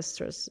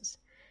ancestresses,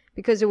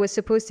 because it was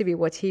supposed to be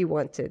what he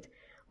wanted,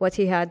 what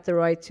he had the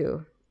right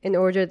to, in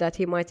order that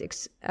he might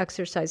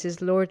exercise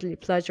his lordly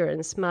pleasure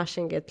in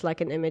smashing it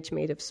like an image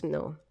made of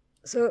snow.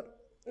 So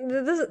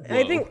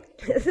I think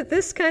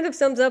this kind of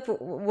sums up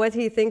what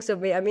he thinks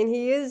of me. I mean,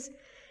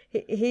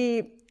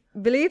 he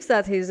believes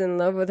that he's in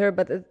love with her,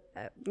 but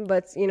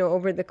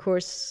over the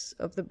course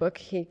of the book,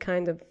 he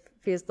kind of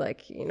feels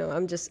like,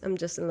 I'm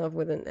just in love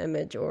with an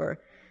image or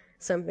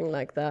something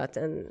like that.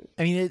 And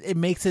I mean, it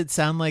makes it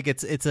sound like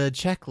it's a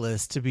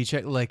checklist to be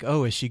checked. Like,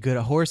 oh, is she good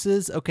at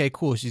horses? Okay,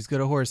 cool. She's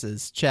good at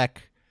horses.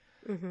 Check.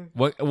 Mm-hmm.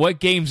 What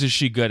games is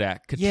she good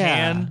at?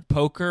 Catan,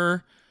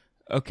 poker.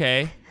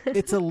 Okay.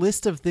 It's a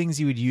list of things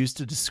you would use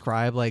to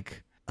describe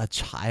like a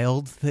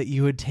child that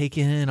you had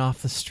taken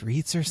off the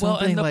streets or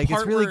something. Well, like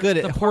it's really good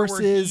at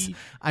horses.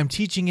 I'm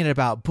teaching it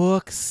about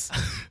books.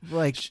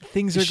 Like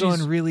things are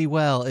going really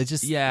well. It's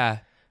just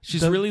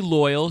she's really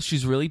loyal.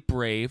 She's really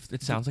brave.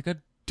 It sounds like a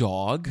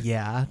dog.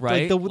 Yeah,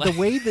 right. Like the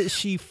way that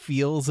she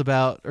feels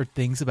about or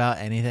thinks about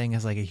anything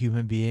as like a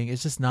human being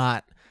is just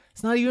not.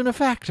 It's not even a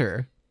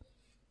factor.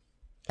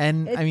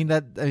 And I mean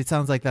it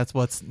sounds like that's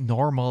what's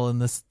normal in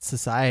this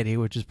society,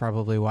 which is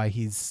probably why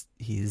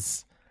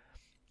he's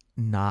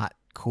not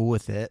cool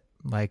with it,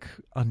 like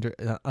under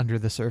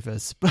the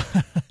surface.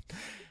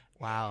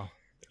 Wow.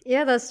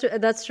 Yeah,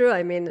 that's true.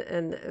 I mean,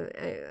 and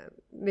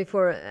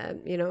before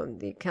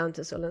the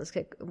Countess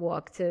Olenska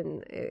walked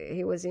in,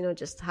 he was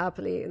just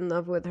happily in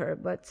love with her.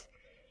 But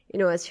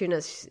as soon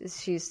as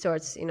she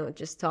starts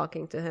just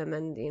talking to him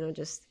and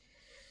just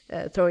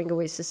throwing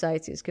away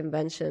society's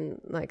convention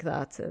like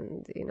that,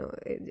 and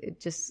it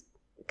just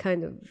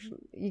kind of,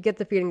 you get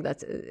the feeling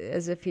that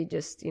as if he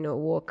just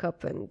woke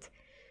up and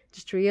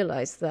just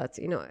realized that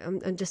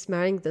I'm just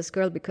marrying this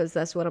girl because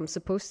that's what I'm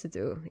supposed to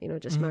do,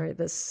 just marry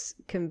this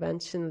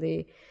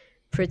conventionally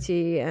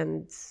pretty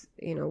and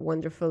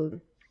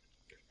wonderful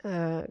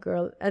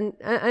girl. And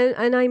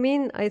I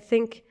mean, I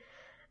think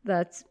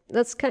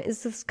it's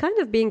kind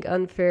of being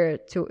unfair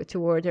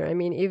toward her. I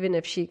mean, even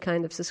if she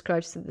kind of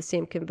subscribes to the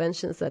same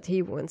conventions that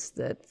he once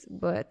did,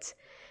 but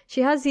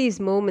she has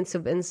these moments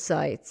of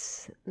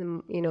insight,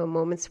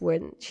 moments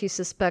when she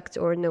suspects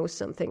or knows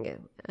something,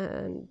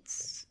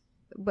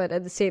 but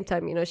at the same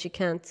time, she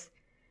can't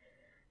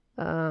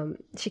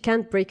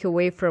break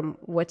away from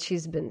what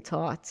she's been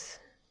taught.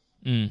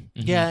 Mm-hmm.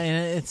 Yeah,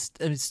 and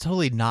it's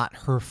totally not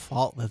her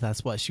fault that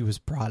that's what she was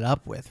brought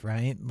up with,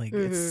 right? Like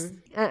it's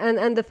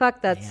and the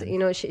fact that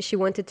she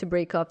wanted to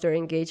break off their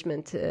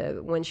engagement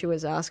when she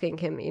was asking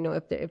him,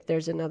 if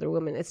there's another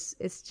woman,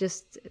 it's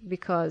just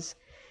because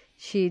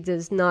she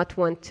does not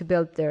want to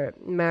build their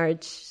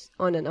marriage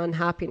on an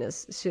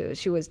unhappiness. So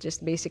she was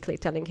just basically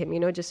telling him,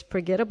 just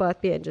forget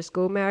about me and just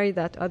go marry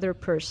that other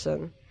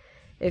person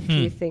if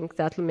you think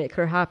that'll make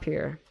her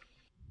happier.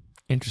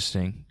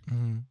 Interesting.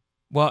 Mm-hmm.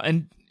 Well,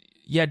 and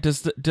yeah,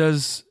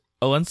 does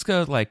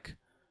Olenska like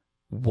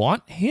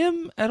want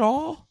him at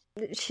all?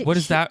 What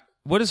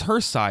is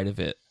her side of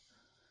it?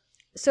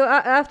 So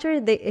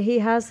after he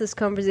has this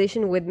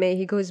conversation with May,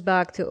 he goes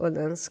back to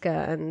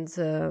Olenska, and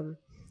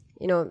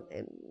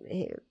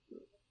it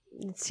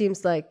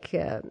seems like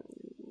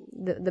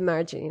the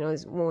marriage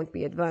won't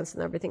be advanced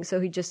and everything. So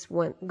he just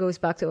goes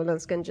back to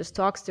Olenska and just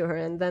talks to her,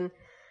 and then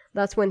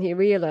that's when he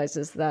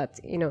realizes that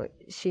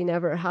she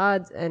never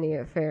had any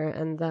affair,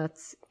 and that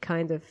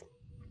kind of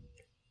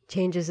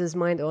changes his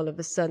mind all of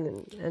a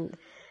sudden, and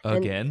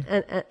that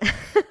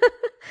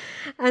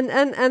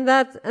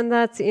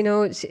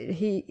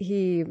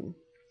he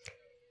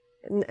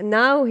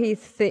now he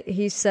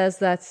says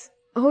that.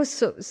 Oh,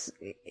 so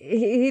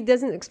he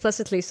doesn't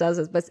explicitly says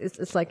it, but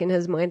it's like in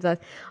his mind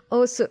that,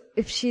 so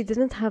if she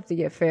didn't have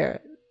the affair,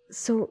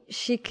 so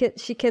she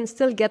can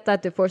still get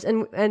that divorce,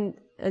 and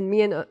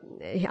me and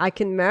I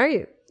can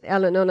marry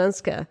Ellen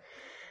Olenska,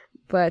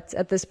 but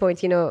at this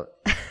point,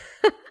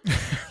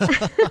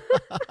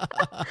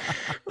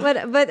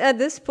 but at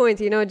this point,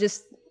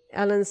 just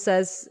Ellen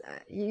says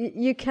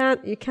you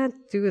can't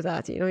do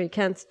that, you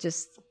can't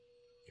just.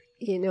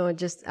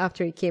 Just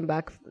after he came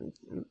back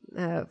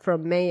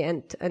from May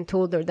and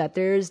told her that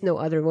there is no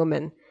other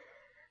woman,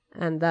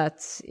 and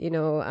that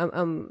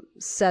I'm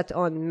set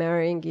on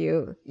marrying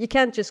you. You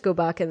can't just go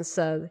back and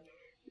say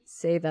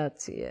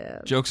that.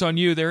 Yeah. Joke's on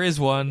you. There is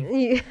one.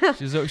 Yeah.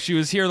 She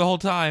was here the whole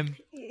time.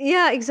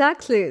 Yeah,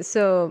 exactly.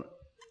 So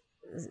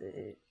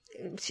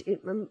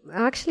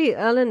actually,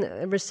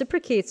 Ellen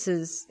reciprocates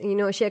his.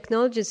 She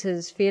acknowledges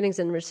his feelings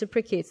and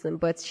reciprocates them,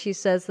 but she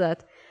says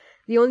that.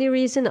 The only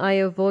reason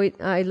I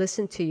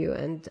listened to you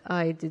and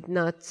I did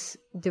not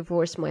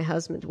divorce my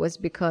husband was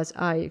because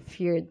I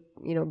feared,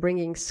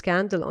 bringing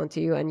scandal onto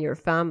you and your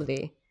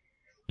family.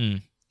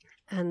 Mm.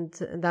 And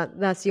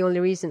that's the only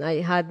reason.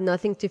 I had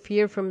nothing to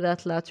fear from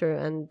that letter,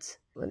 and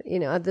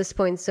at this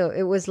point, so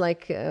it was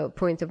like a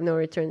point of no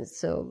return.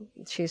 So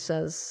she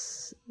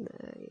says,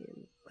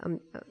 I'm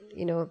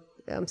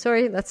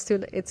sorry, it's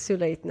too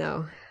late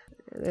now.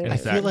 I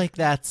feel like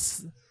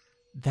that's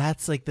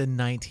like the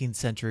 19th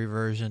century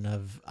version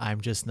of I'm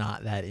just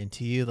not that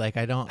into you. Like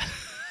it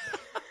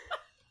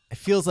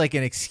feels like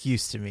an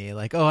excuse to me.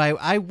 Like, oh,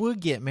 I would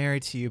get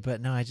married to you,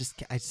 but no, I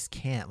just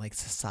can't. Like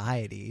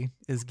society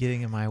is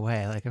getting in my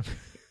way. Like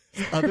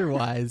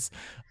otherwise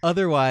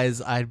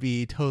I'd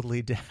be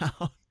totally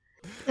down.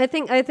 I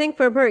think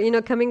for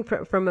her, coming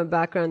from a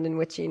background in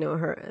which,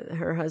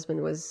 her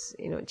husband was,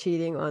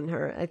 cheating on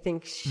her, I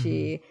think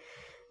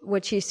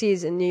what she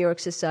sees in New York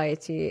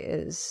society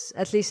is,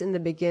 at least in the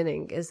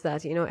beginning, is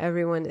that,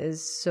 everyone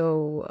is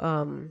so,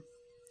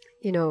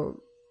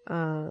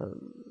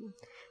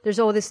 there's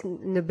all this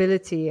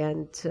nobility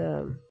and...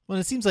 Well,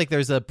 it seems like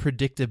there's a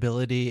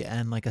predictability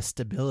and like a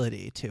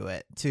stability to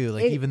it too.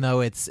 Like even though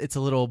it's a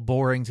little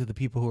boring to the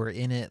people who are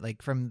in it,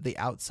 like from the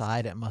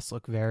outside, it must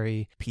look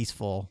very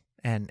peaceful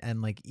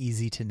and like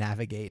easy to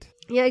navigate.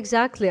 Yeah,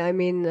 exactly. I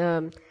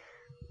mean,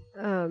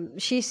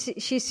 she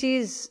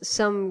sees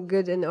some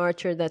good in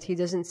Archer that he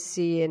doesn't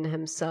see in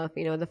himself.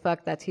 The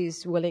fact that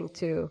he's willing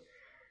to,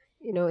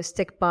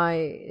 stick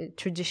by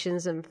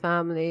traditions and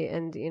family,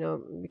 and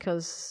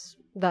because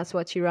that's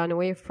what she ran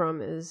away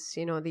from is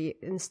the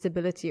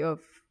instability of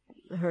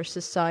her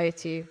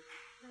society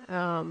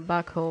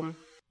back home.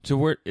 So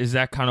where is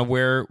that kind of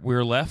where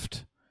we're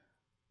left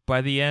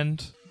by the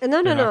end?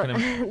 No.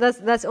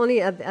 That's only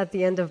at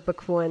the end of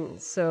book 1.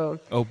 So.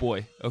 Oh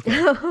boy. Okay.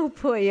 Oh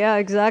boy. Yeah,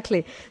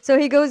 exactly. So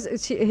he goes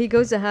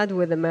ahead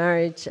with the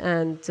marriage,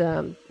 and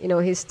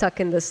he's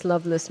stuck in this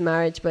loveless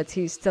marriage, but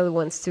he still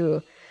wants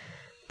to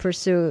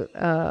pursue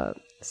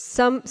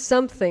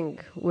something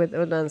with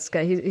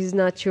Olenska. He's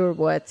not sure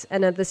what,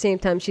 and at the same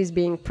time, she's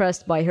being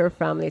pressed by her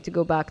family to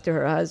go back to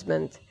her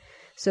husband.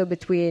 So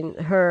between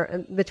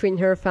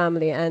her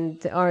family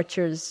and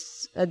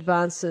Archer's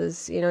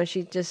advances,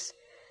 she just.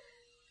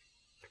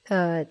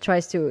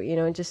 Tries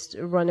to, just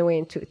run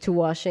away to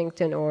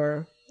Washington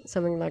or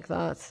something like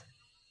that.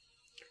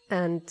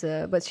 And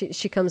but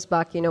she comes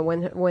back,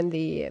 when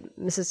the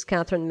Mrs.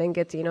 Catherine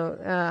Mingott,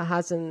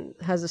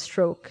 has a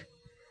stroke,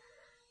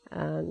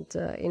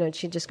 and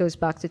she just goes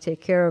back to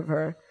take care of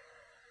her,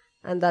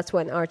 and that's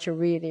when Archer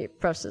really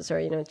presses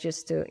her,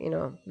 just to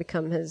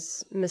become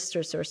his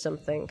mistress or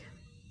something.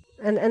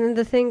 And then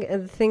the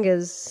thing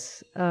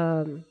is.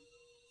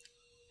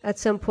 At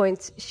some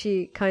point,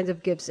 she kind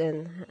of gives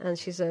in, and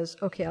she says,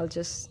 "Okay, I'll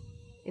just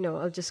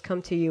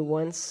come to you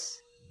once,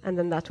 and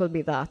then that will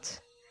be that."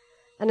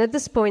 And at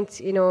this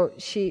point,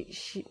 she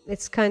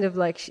it's kind of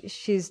like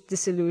she's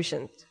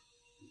disillusioned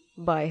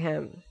by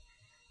him,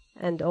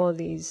 and all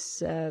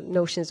these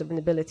notions of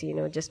nobility,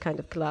 just kind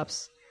of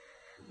collapse.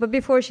 But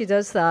before she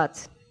does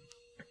that,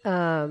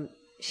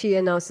 she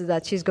announces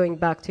that she's going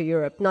back to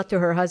Europe, not to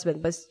her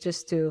husband, but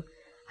just to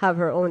have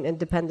her own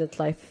independent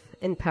life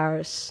in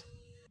Paris.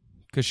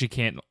 Because she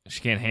can't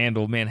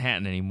handle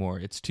Manhattan anymore.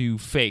 It's too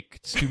fake.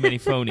 It's too many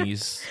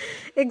phonies.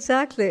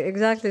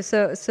 Exactly.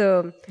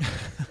 So,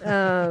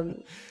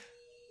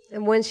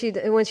 and when she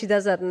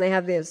does that, and they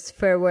have this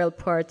farewell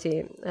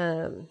party,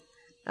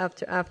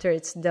 after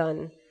it's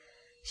done,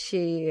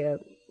 she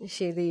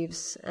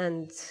leaves,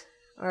 and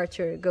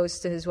Archer goes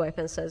to his wife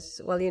and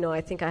says, "Well, I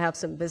think I have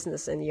some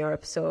business in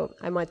Europe, so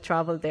I might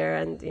travel there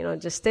and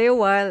just stay a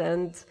while,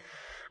 and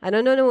I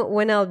don't know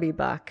when I'll be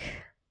back."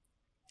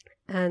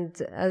 And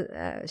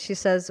she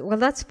says, "Well,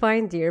 that's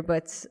fine, dear,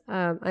 but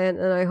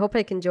I hope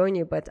I can join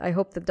you, but I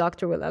hope the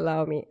doctor will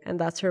allow me." And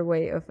that's her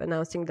way of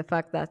announcing the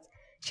fact that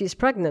she's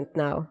pregnant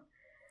now.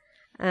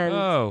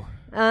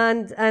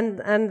 And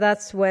and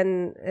that's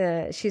when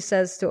she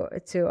says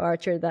to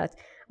Archer that,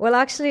 "Well,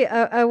 actually,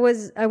 I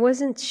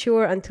wasn't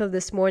sure until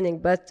this morning,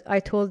 but I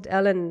told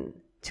Ellen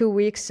 2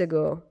 weeks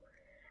ago."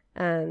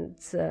 And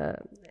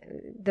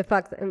the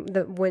fact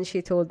that when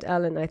she told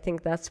Ellen, I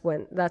think that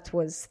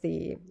was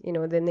the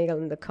the nail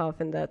in the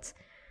coffin, that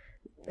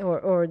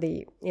or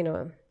the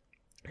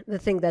the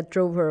thing that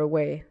drove her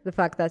away, the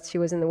fact that she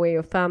was in the way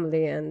of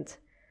family, and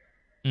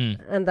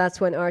that's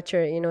when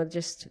Archer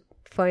just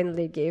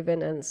finally gave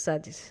in and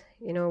said,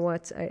 "You know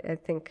what, I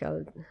think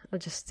I'll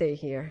just stay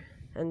here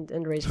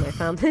and raise my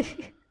family."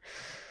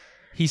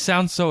 He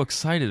sounds so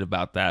excited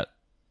about that.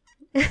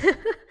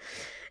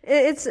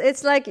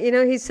 It's like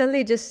he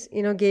suddenly just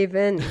gave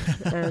in,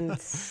 and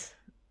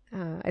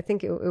I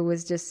think it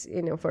was just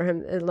for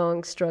him a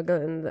long struggle,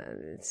 and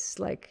it's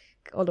like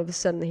all of a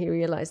sudden he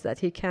realized that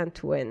he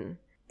can't win.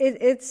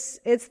 It's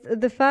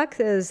the fact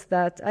is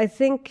that I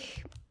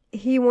think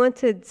he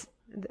wanted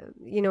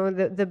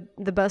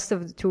the best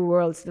of the two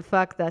worlds. The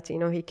fact that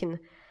he can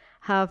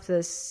have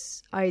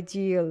this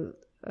ideal.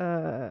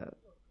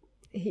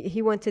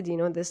 He wanted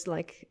this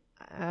like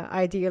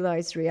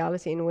idealized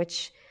reality in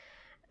which.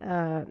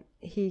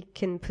 He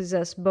can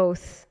possess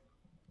both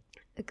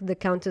the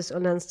Countess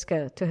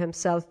Olenska to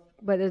himself,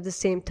 but at the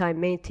same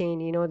time maintain,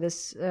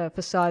 this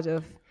facade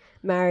of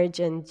marriage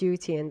and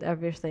duty and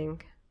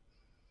everything.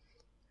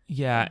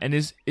 Yeah, and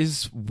is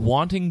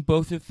wanting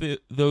both of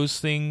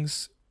those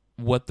things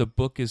what the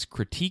book is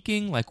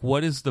critiquing? Like,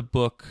 what is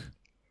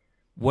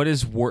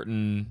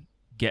Wharton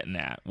getting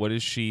at? What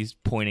is she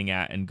pointing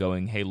at and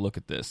going, hey, look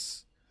at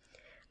this?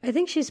 I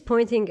think she's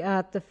pointing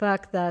at the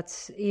fact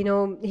that,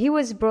 he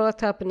was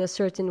brought up in a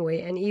certain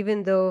way. And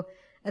even though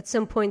at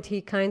some point he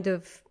kind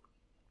of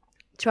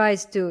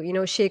tries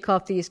to, shake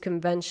off these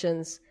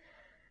conventions,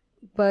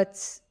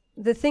 but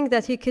the thing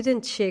that he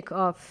couldn't shake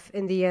off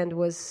in the end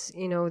was,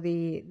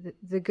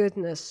 the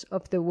goodness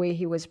of the way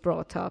he was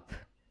brought up.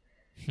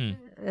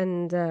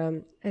 And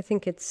I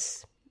think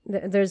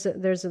there's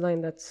a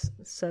line that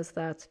says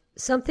that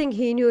something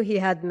he knew he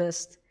had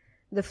missed,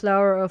 the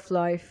flower of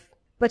life,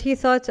 but he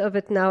thought of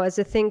it now as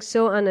a thing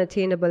so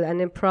unattainable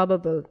and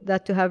improbable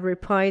that to have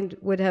repined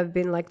would have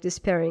been like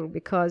despairing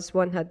because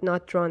one had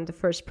not drawn the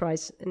first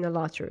prize in the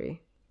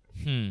lottery.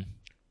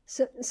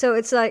 So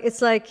it's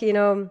like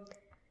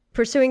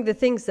pursuing the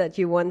things that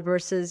you want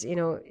versus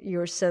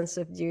your sense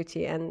of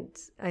duty, and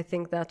I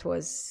think that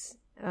was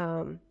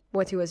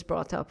what he was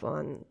brought up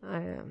on,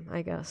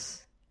 I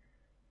guess.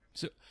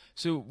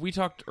 So we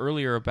talked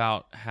earlier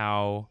about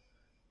how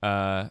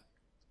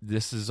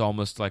this is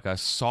almost like a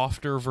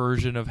softer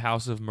version of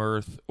House of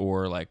Mirth,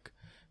 or like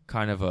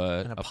kind of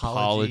an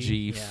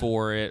apology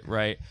for it,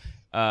 right?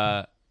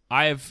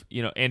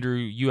 Andrew,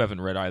 you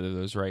haven't read either of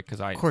those, right?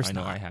 Because I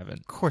know I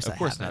haven't. Of course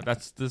not.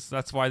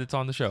 That's why it's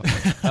on the show.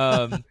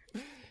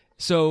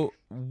 So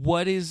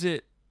what is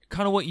it?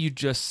 Kind of what you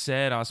just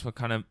said, Asma,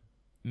 kind of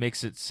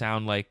makes it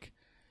sound like,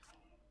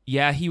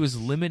 yeah, he was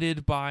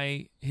limited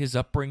by his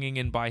upbringing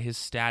and by his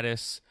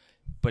status,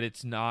 but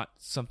it's not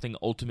something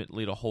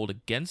ultimately to hold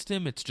against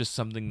him. It's just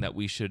something that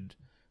we should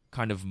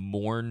kind of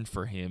mourn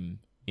for him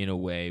in a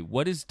way.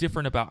 What is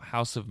different about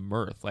House of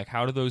Mirth? Like,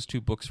 how do those two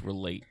books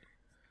relate?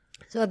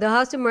 So the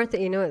House of Mirth,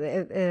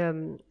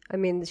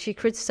 she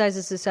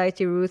criticizes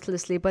society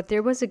ruthlessly, but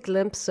there was a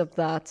glimpse of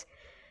that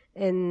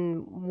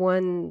in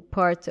one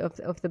part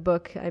of the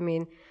book. I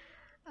mean,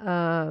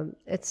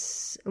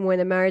 it's when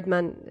a married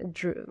man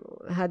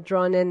had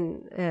drawn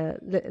in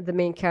the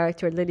main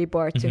character, Lily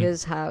Bart, to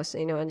his house,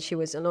 and she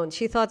was alone.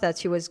 She thought that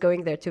she was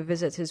going there to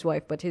visit his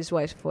wife, but his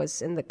wife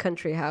was in the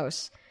country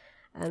house.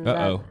 And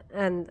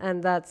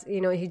that,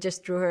 he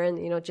just drew her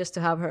in, just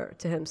to have her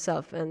to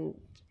himself. And,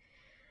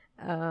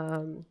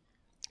 that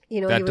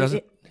it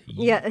doesn't...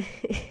 Yeah.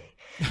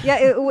 Yeah,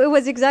 it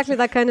was exactly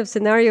that kind of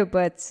scenario,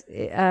 but...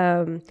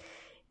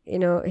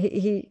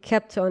 he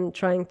kept on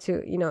trying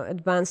to,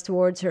 advance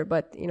towards her,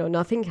 but,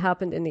 nothing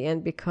happened in the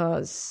end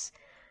because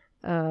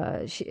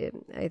I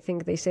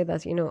think they say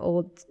that,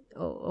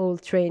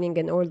 old training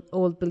and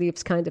old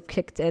beliefs kind of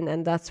kicked in,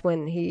 and that's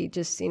when he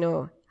just,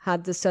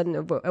 had the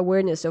sudden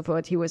awareness of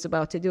what he was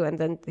about to do, and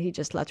then he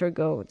just let her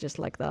go just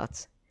like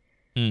that.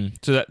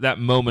 So that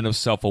moment of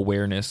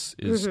self-awareness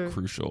is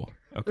crucial.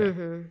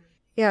 Okay.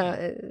 Yeah,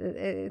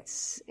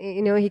 it's,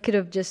 he could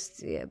have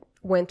just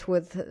went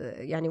with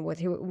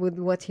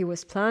what he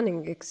was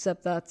planning,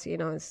 except that,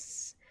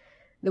 it's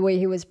the way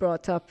he was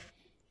brought up,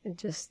 it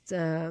just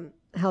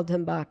held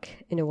him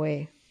back in a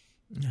way.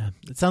 Yeah,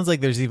 it sounds like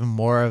there's even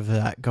more of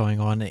that going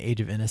on in Age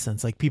of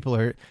Innocence. Like people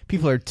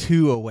are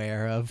too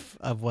aware of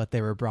what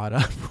they were brought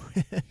up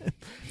with.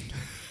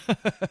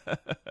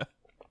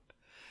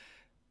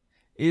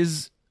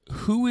 Is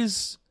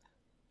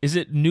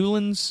it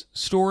Newland's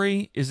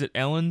story? Is it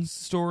Ellen's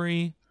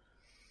story?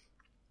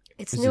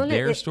 Is it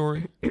their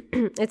story?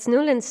 It's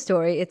Newland's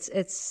story.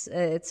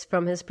 It's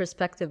from his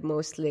perspective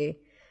mostly.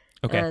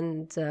 Okay.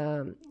 And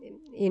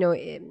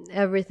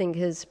everything,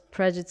 his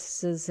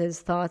prejudices, his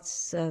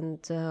thoughts,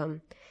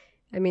 and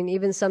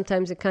even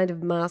sometimes it kind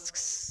of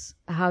masks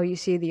how you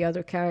see the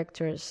other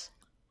characters.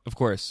 Of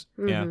course.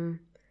 Yeah.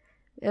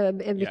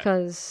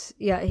 Because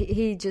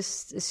he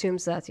just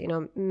assumes that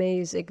May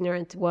is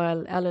ignorant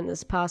while Ellen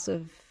is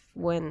passive,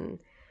 when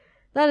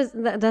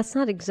that's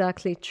not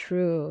exactly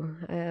true.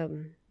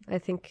 I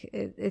think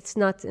it's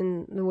not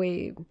in the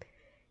way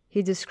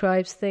he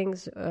describes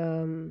things,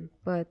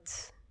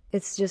 but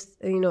it's just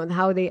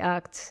how they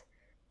act.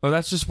 Well,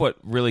 that's just what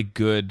really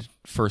good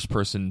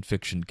first-person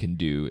fiction can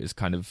do, is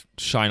kind of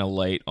shine a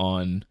light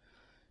on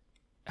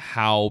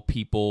how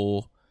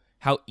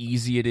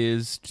easy it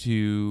is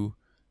to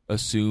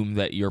assume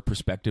that your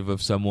perspective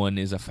of someone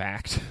is a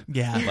fact.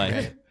 Yeah.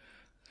 Like,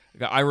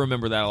 I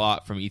remember that a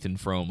lot from Ethan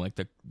Frome. Like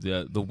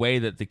the way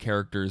that the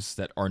characters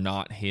that are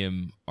not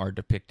him are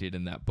depicted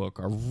in that book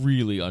are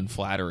really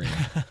unflattering.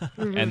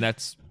 And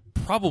that's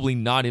probably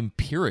not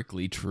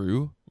empirically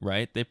true,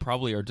 right? They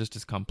probably are just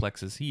as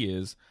complex as he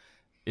is.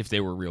 If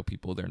they were real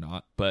people, they're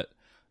not. But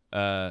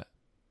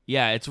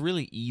it's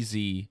really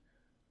easy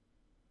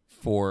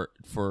for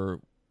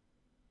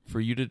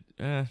you to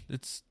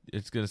it's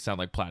going to sound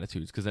like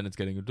platitudes, because then it's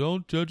getting,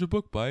 don't judge a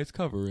book by its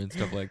cover and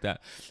stuff like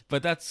that.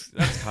 But that's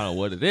kind of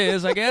what it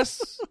is, I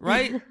guess,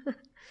 right?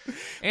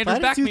 Andrew,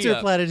 platitudes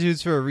are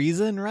platitudes for a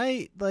reason,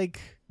 right? Like,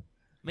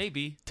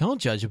 maybe don't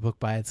judge a book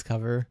by its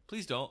cover.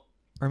 Please don't.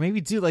 Or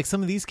maybe do. Like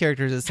some of these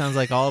characters, it sounds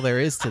like all there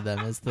is to them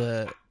is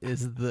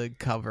the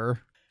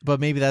cover. But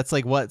maybe that's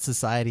like what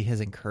society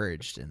has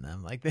encouraged in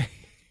them. Like they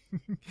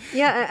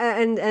Yeah,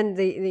 and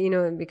they,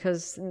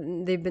 because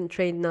they've been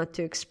trained not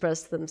to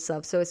express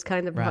themselves, so it's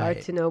kind of hard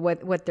Right. to know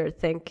what they're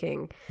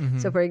thinking.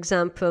 So, for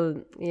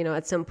example,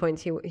 at some point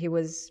he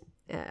was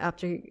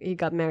after he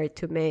got married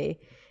to May,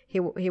 he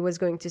was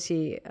going to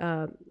see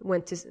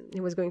he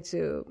was going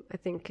to, I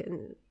think,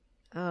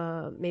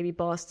 maybe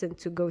Boston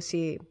to go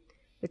see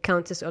the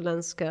Countess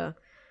Olenska,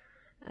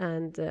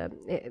 and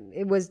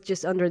it was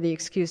just under the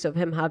excuse of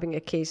him having a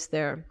case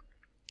there.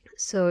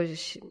 So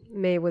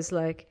May was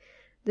like,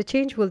 "The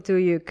change will do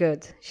you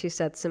good," she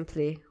said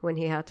simply when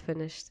he had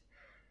finished.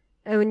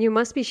 "And you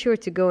must be sure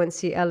to go and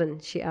see Ellen,"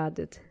 she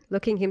added,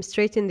 looking him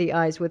straight in the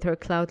eyes with her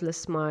cloudless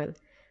smile,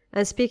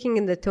 and speaking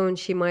in the tone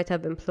she might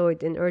have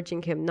employed in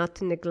urging him not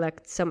to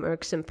neglect some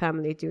irksome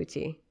family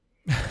duty.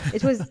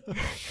 It was,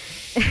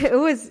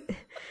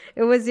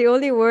 it was the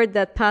only word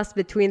that passed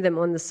between them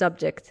on the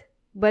subject,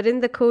 but in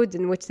the code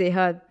in which they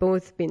had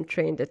both been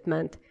trained, it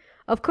meant,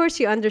 "Of course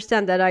you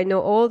understand that I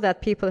know all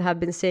that people have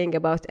been saying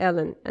about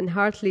Ellen, and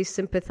heartily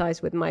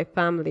sympathize with my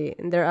family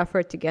in their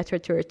effort to get her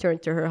to return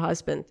to her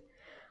husband.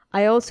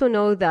 I also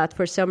know that,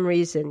 for some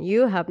reason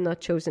you have not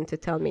chosen to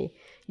tell me,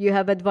 you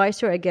have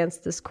advised her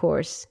against this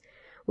course,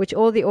 which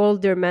all the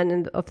older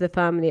men of the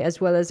family, as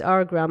well as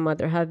our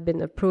grandmother, have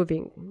been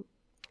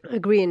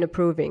agree in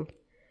approving,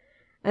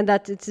 and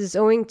that it is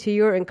owing to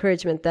your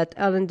encouragement that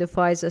Ellen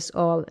defies us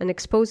all and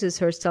exposes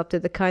herself to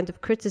the kind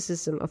of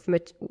criticism of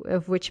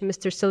which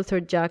Mr. Silther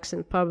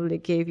Jackson probably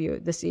gave you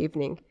this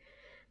evening,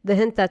 the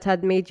hint that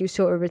had made you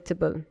so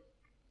irritable.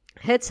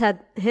 Hints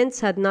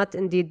had not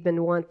indeed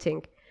been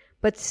wanting,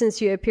 but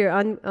since you appear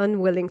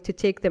unwilling to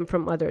take them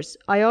from others,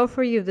 I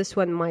offer you this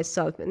one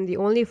myself in the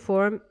only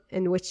form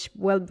in which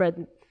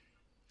well-bred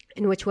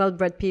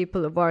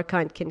people of our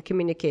kind can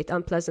communicate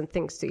unpleasant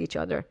things to each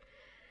other,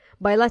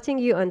 by letting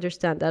you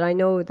understand that I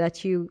know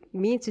that you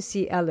mean to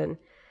see Ellen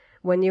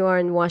when you are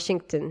in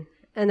Washington,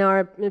 and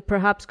are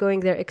perhaps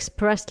going there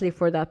expressly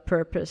for that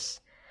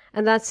purpose,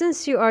 and that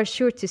since you are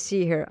sure to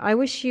see her, I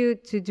wish you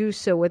to do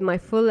so with my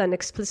full and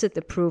explicit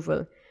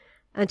approval,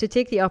 and to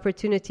take the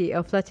opportunity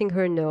of letting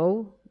her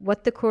know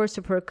what the course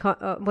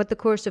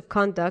of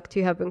conduct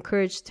you have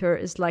encouraged her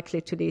is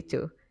likely to lead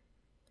to."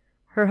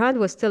 Her hand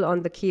was still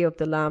on the key of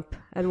the lamp,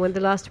 and when the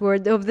last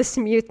word of this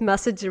mute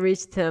message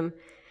reached him,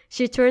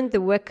 she turned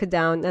the wick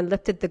down and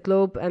lifted the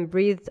globe and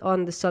breathed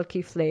on the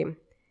sulky flame.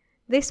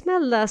 "They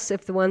smell less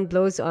if the one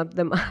blows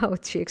them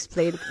out," she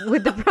explained,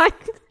 with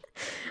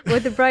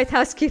the bright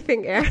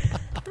housekeeping air.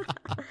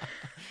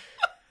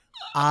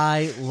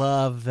 I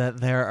love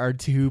that there are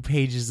 2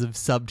 pages of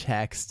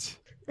subtext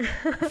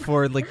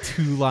for like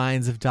 2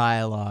 lines of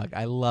dialogue.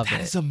 I love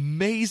That it. is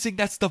amazing.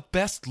 That's the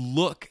best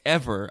look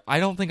ever. I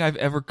don't think I've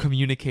ever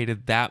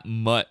communicated that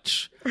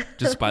much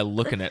just by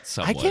looking at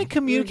someone. I can't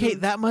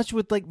communicate that much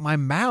with like my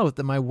mouth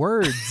and my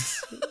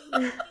words.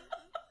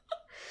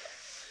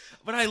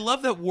 But I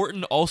love that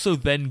Wharton also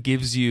then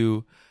gives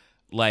you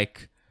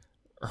like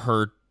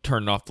her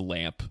turning off the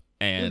lamp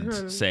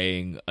and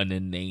saying an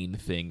inane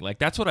thing. Like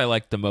that's what I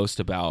like the most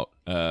about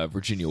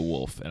Virginia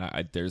Woolf,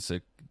 and there's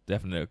a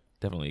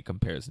definitely a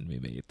comparison to be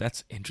made.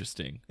 That's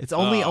interesting. It's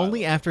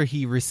only after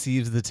he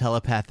receives the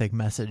telepathic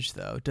message,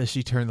 though, does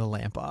she turn the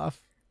lamp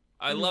off.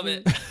 I love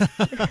it.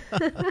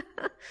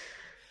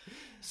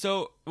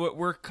 So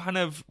we're coming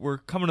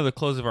to the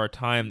close of our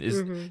time.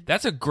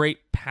 That's a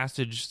great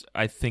passage,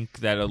 I think,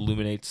 that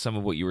illuminates some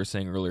of what you were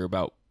saying earlier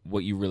about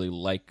what you really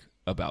like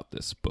about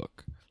this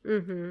book.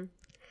 Mm-hmm.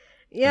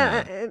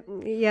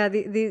 Yeah,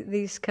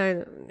 these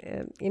kind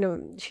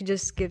of, she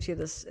just gives you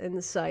this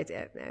insight.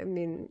 I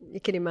mean, you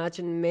can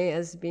imagine May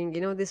as being,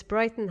 this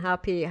bright and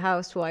happy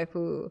housewife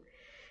who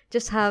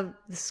just have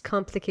this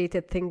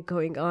complicated thing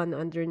going on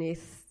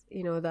underneath,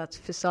 that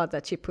facade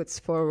that she puts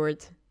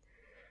forward.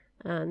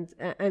 And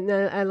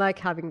I like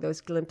having those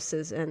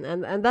glimpses,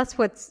 and that's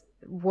what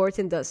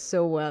Wharton does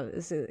so well.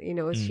 Is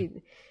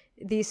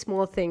these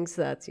small things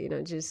that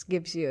just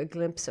gives you a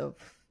glimpse of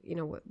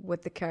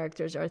what the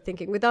characters are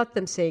thinking without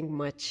them saying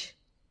much.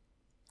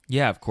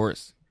 Yeah, of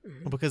course.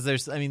 Because the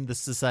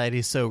society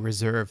is so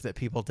reserved that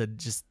people they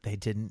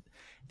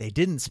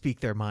didn't speak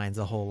their minds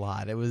a whole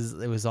lot. It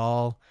was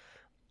all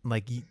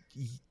like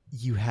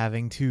you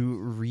having to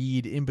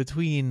read in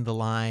between the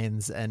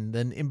lines, and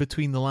then in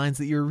between the lines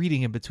that you're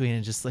reading in between,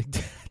 and just like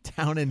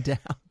down and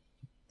down.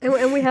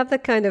 And we have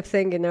that kind of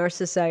thing in our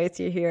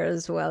society here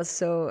as well.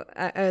 So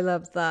I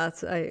love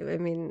that. I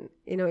mean,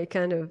 you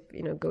kind of,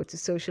 go to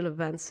social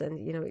events and,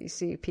 you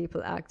see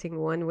people acting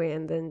one way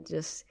and then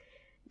just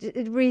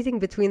reading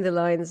between the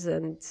lines.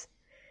 And,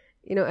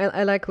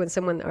 I like when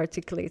someone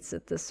articulates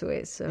it this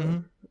way.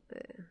 So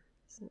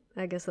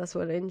I guess that's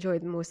what I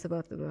enjoyed most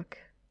about the book.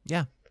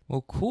 Yeah.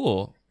 Well,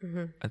 cool.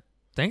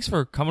 Thanks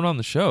for coming on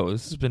the show.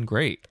 This has been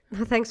great.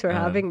 Thanks for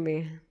having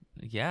me.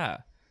 Yeah.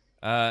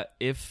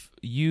 If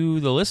you,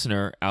 the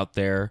listener out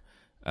there,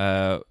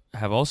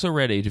 have also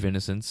read Age of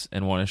Innocence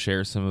and want to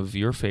share some of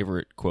your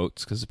favorite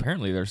quotes, because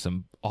apparently there's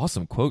some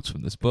awesome quotes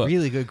from this book.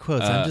 Really good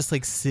quotes. I'm just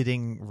like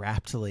sitting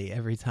raptly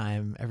every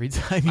time you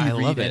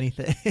read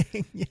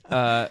anything.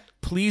 Yeah.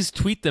 Please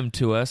tweet them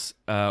to us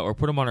or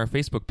put them on our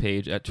Facebook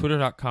page at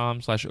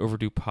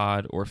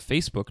twitter.com/overduepod or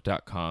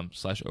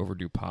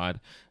facebook.com/overduepod.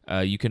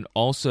 You can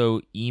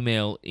also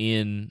email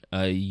in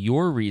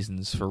your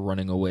reasons for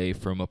running away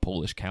from a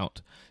Polish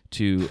count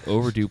to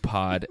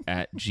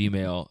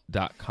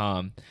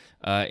overduepod@gmail.com.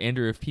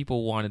 Andrew, if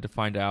people wanted to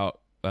find out,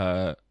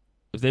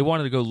 if they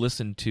wanted to go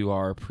listen to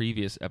our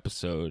previous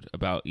episode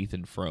about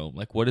Ethan Frome,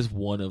 like what is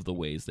one of the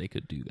ways they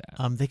could do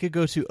that? They could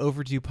go to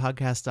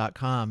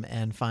overduepodcast.com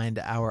and find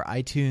our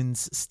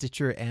iTunes,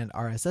 Stitcher, and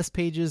RSS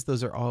pages.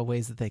 Those are all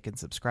ways that they can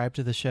subscribe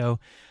to the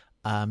show,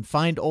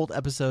 find old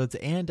episodes,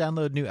 and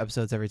download new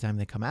episodes every time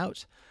they come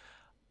out.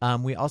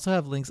 We also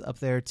have links up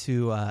there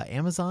to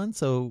Amazon,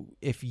 so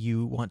if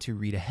you want to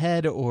read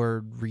ahead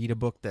or read a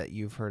book that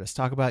you've heard us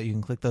talk about, you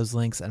can click those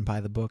links and buy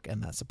the book,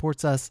 and that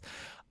supports us.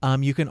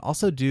 You can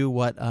also do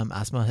what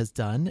Asma has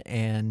done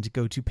and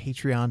go to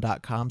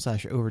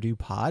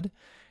patreon.com/overduepod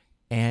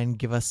and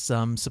give us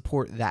some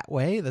support that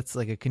way. That's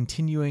like a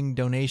continuing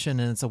donation,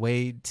 and it's a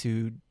way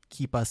to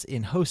keep us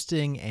in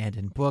hosting and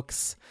in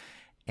books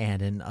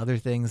and in other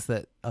things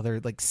other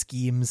like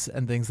schemes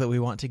and things that we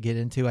want to get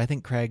into. I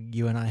think, Craig,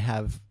 you and I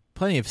have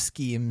plenty of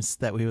schemes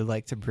that we would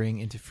like to bring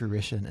into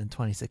fruition in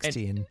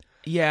 2016.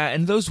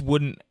 And those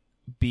wouldn't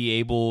be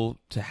able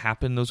to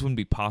happen. Those wouldn't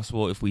be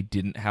possible if we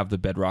didn't have the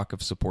bedrock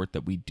of support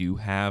that we do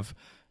have.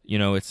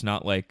 It's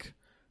not like,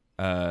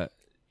 every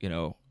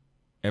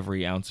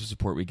ounce of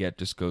support we get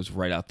just goes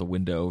right out the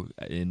window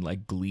in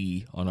like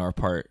glee on our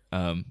part.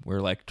 We're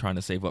like trying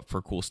to save up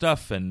for cool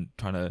stuff and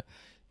trying to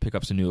pick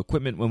up some new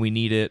equipment when we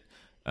need it.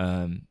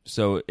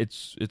 So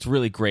it's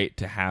really great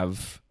to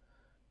have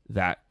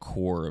that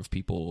core of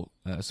people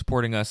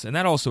supporting us. And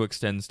that also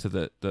extends to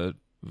the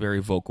very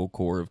vocal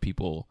core of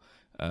people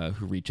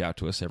who reach out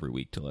to us every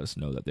week to let us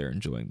know that they're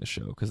enjoying the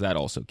show, because that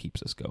also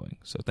keeps us going.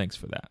 So thanks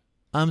for that.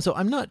 So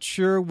I'm not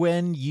sure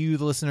when you,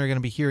 the listener, are going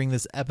to be hearing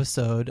this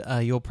episode.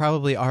 You'll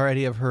probably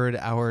already have heard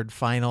our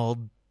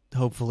final,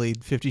 hopefully,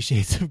 50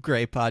 Shades of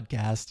Grey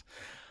podcast.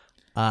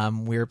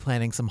 We're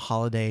planning some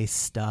holiday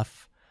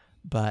stuff.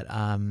 But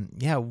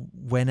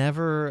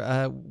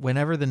whenever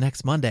the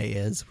next Monday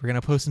is, we're going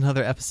to post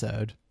another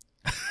episode.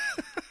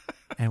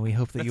 And we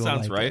hope that you'll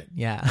sounds like right. it.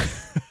 Yeah.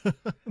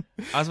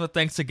 Asma,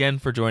 thanks again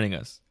for joining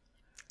us.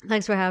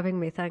 Thanks for having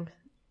me. Thanks.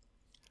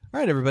 All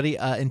right, everybody.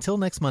 Until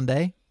next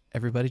Monday,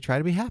 everybody try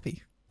to be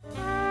happy.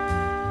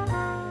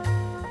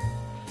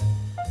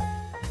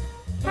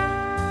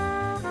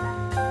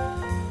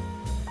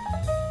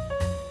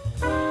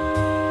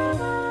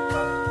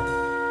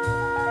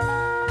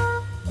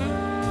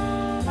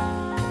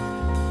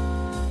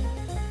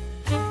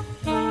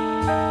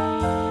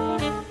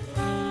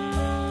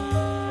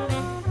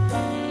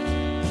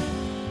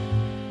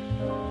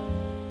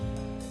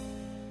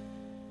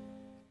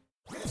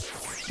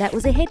 That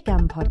was a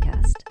HeadGum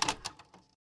podcast.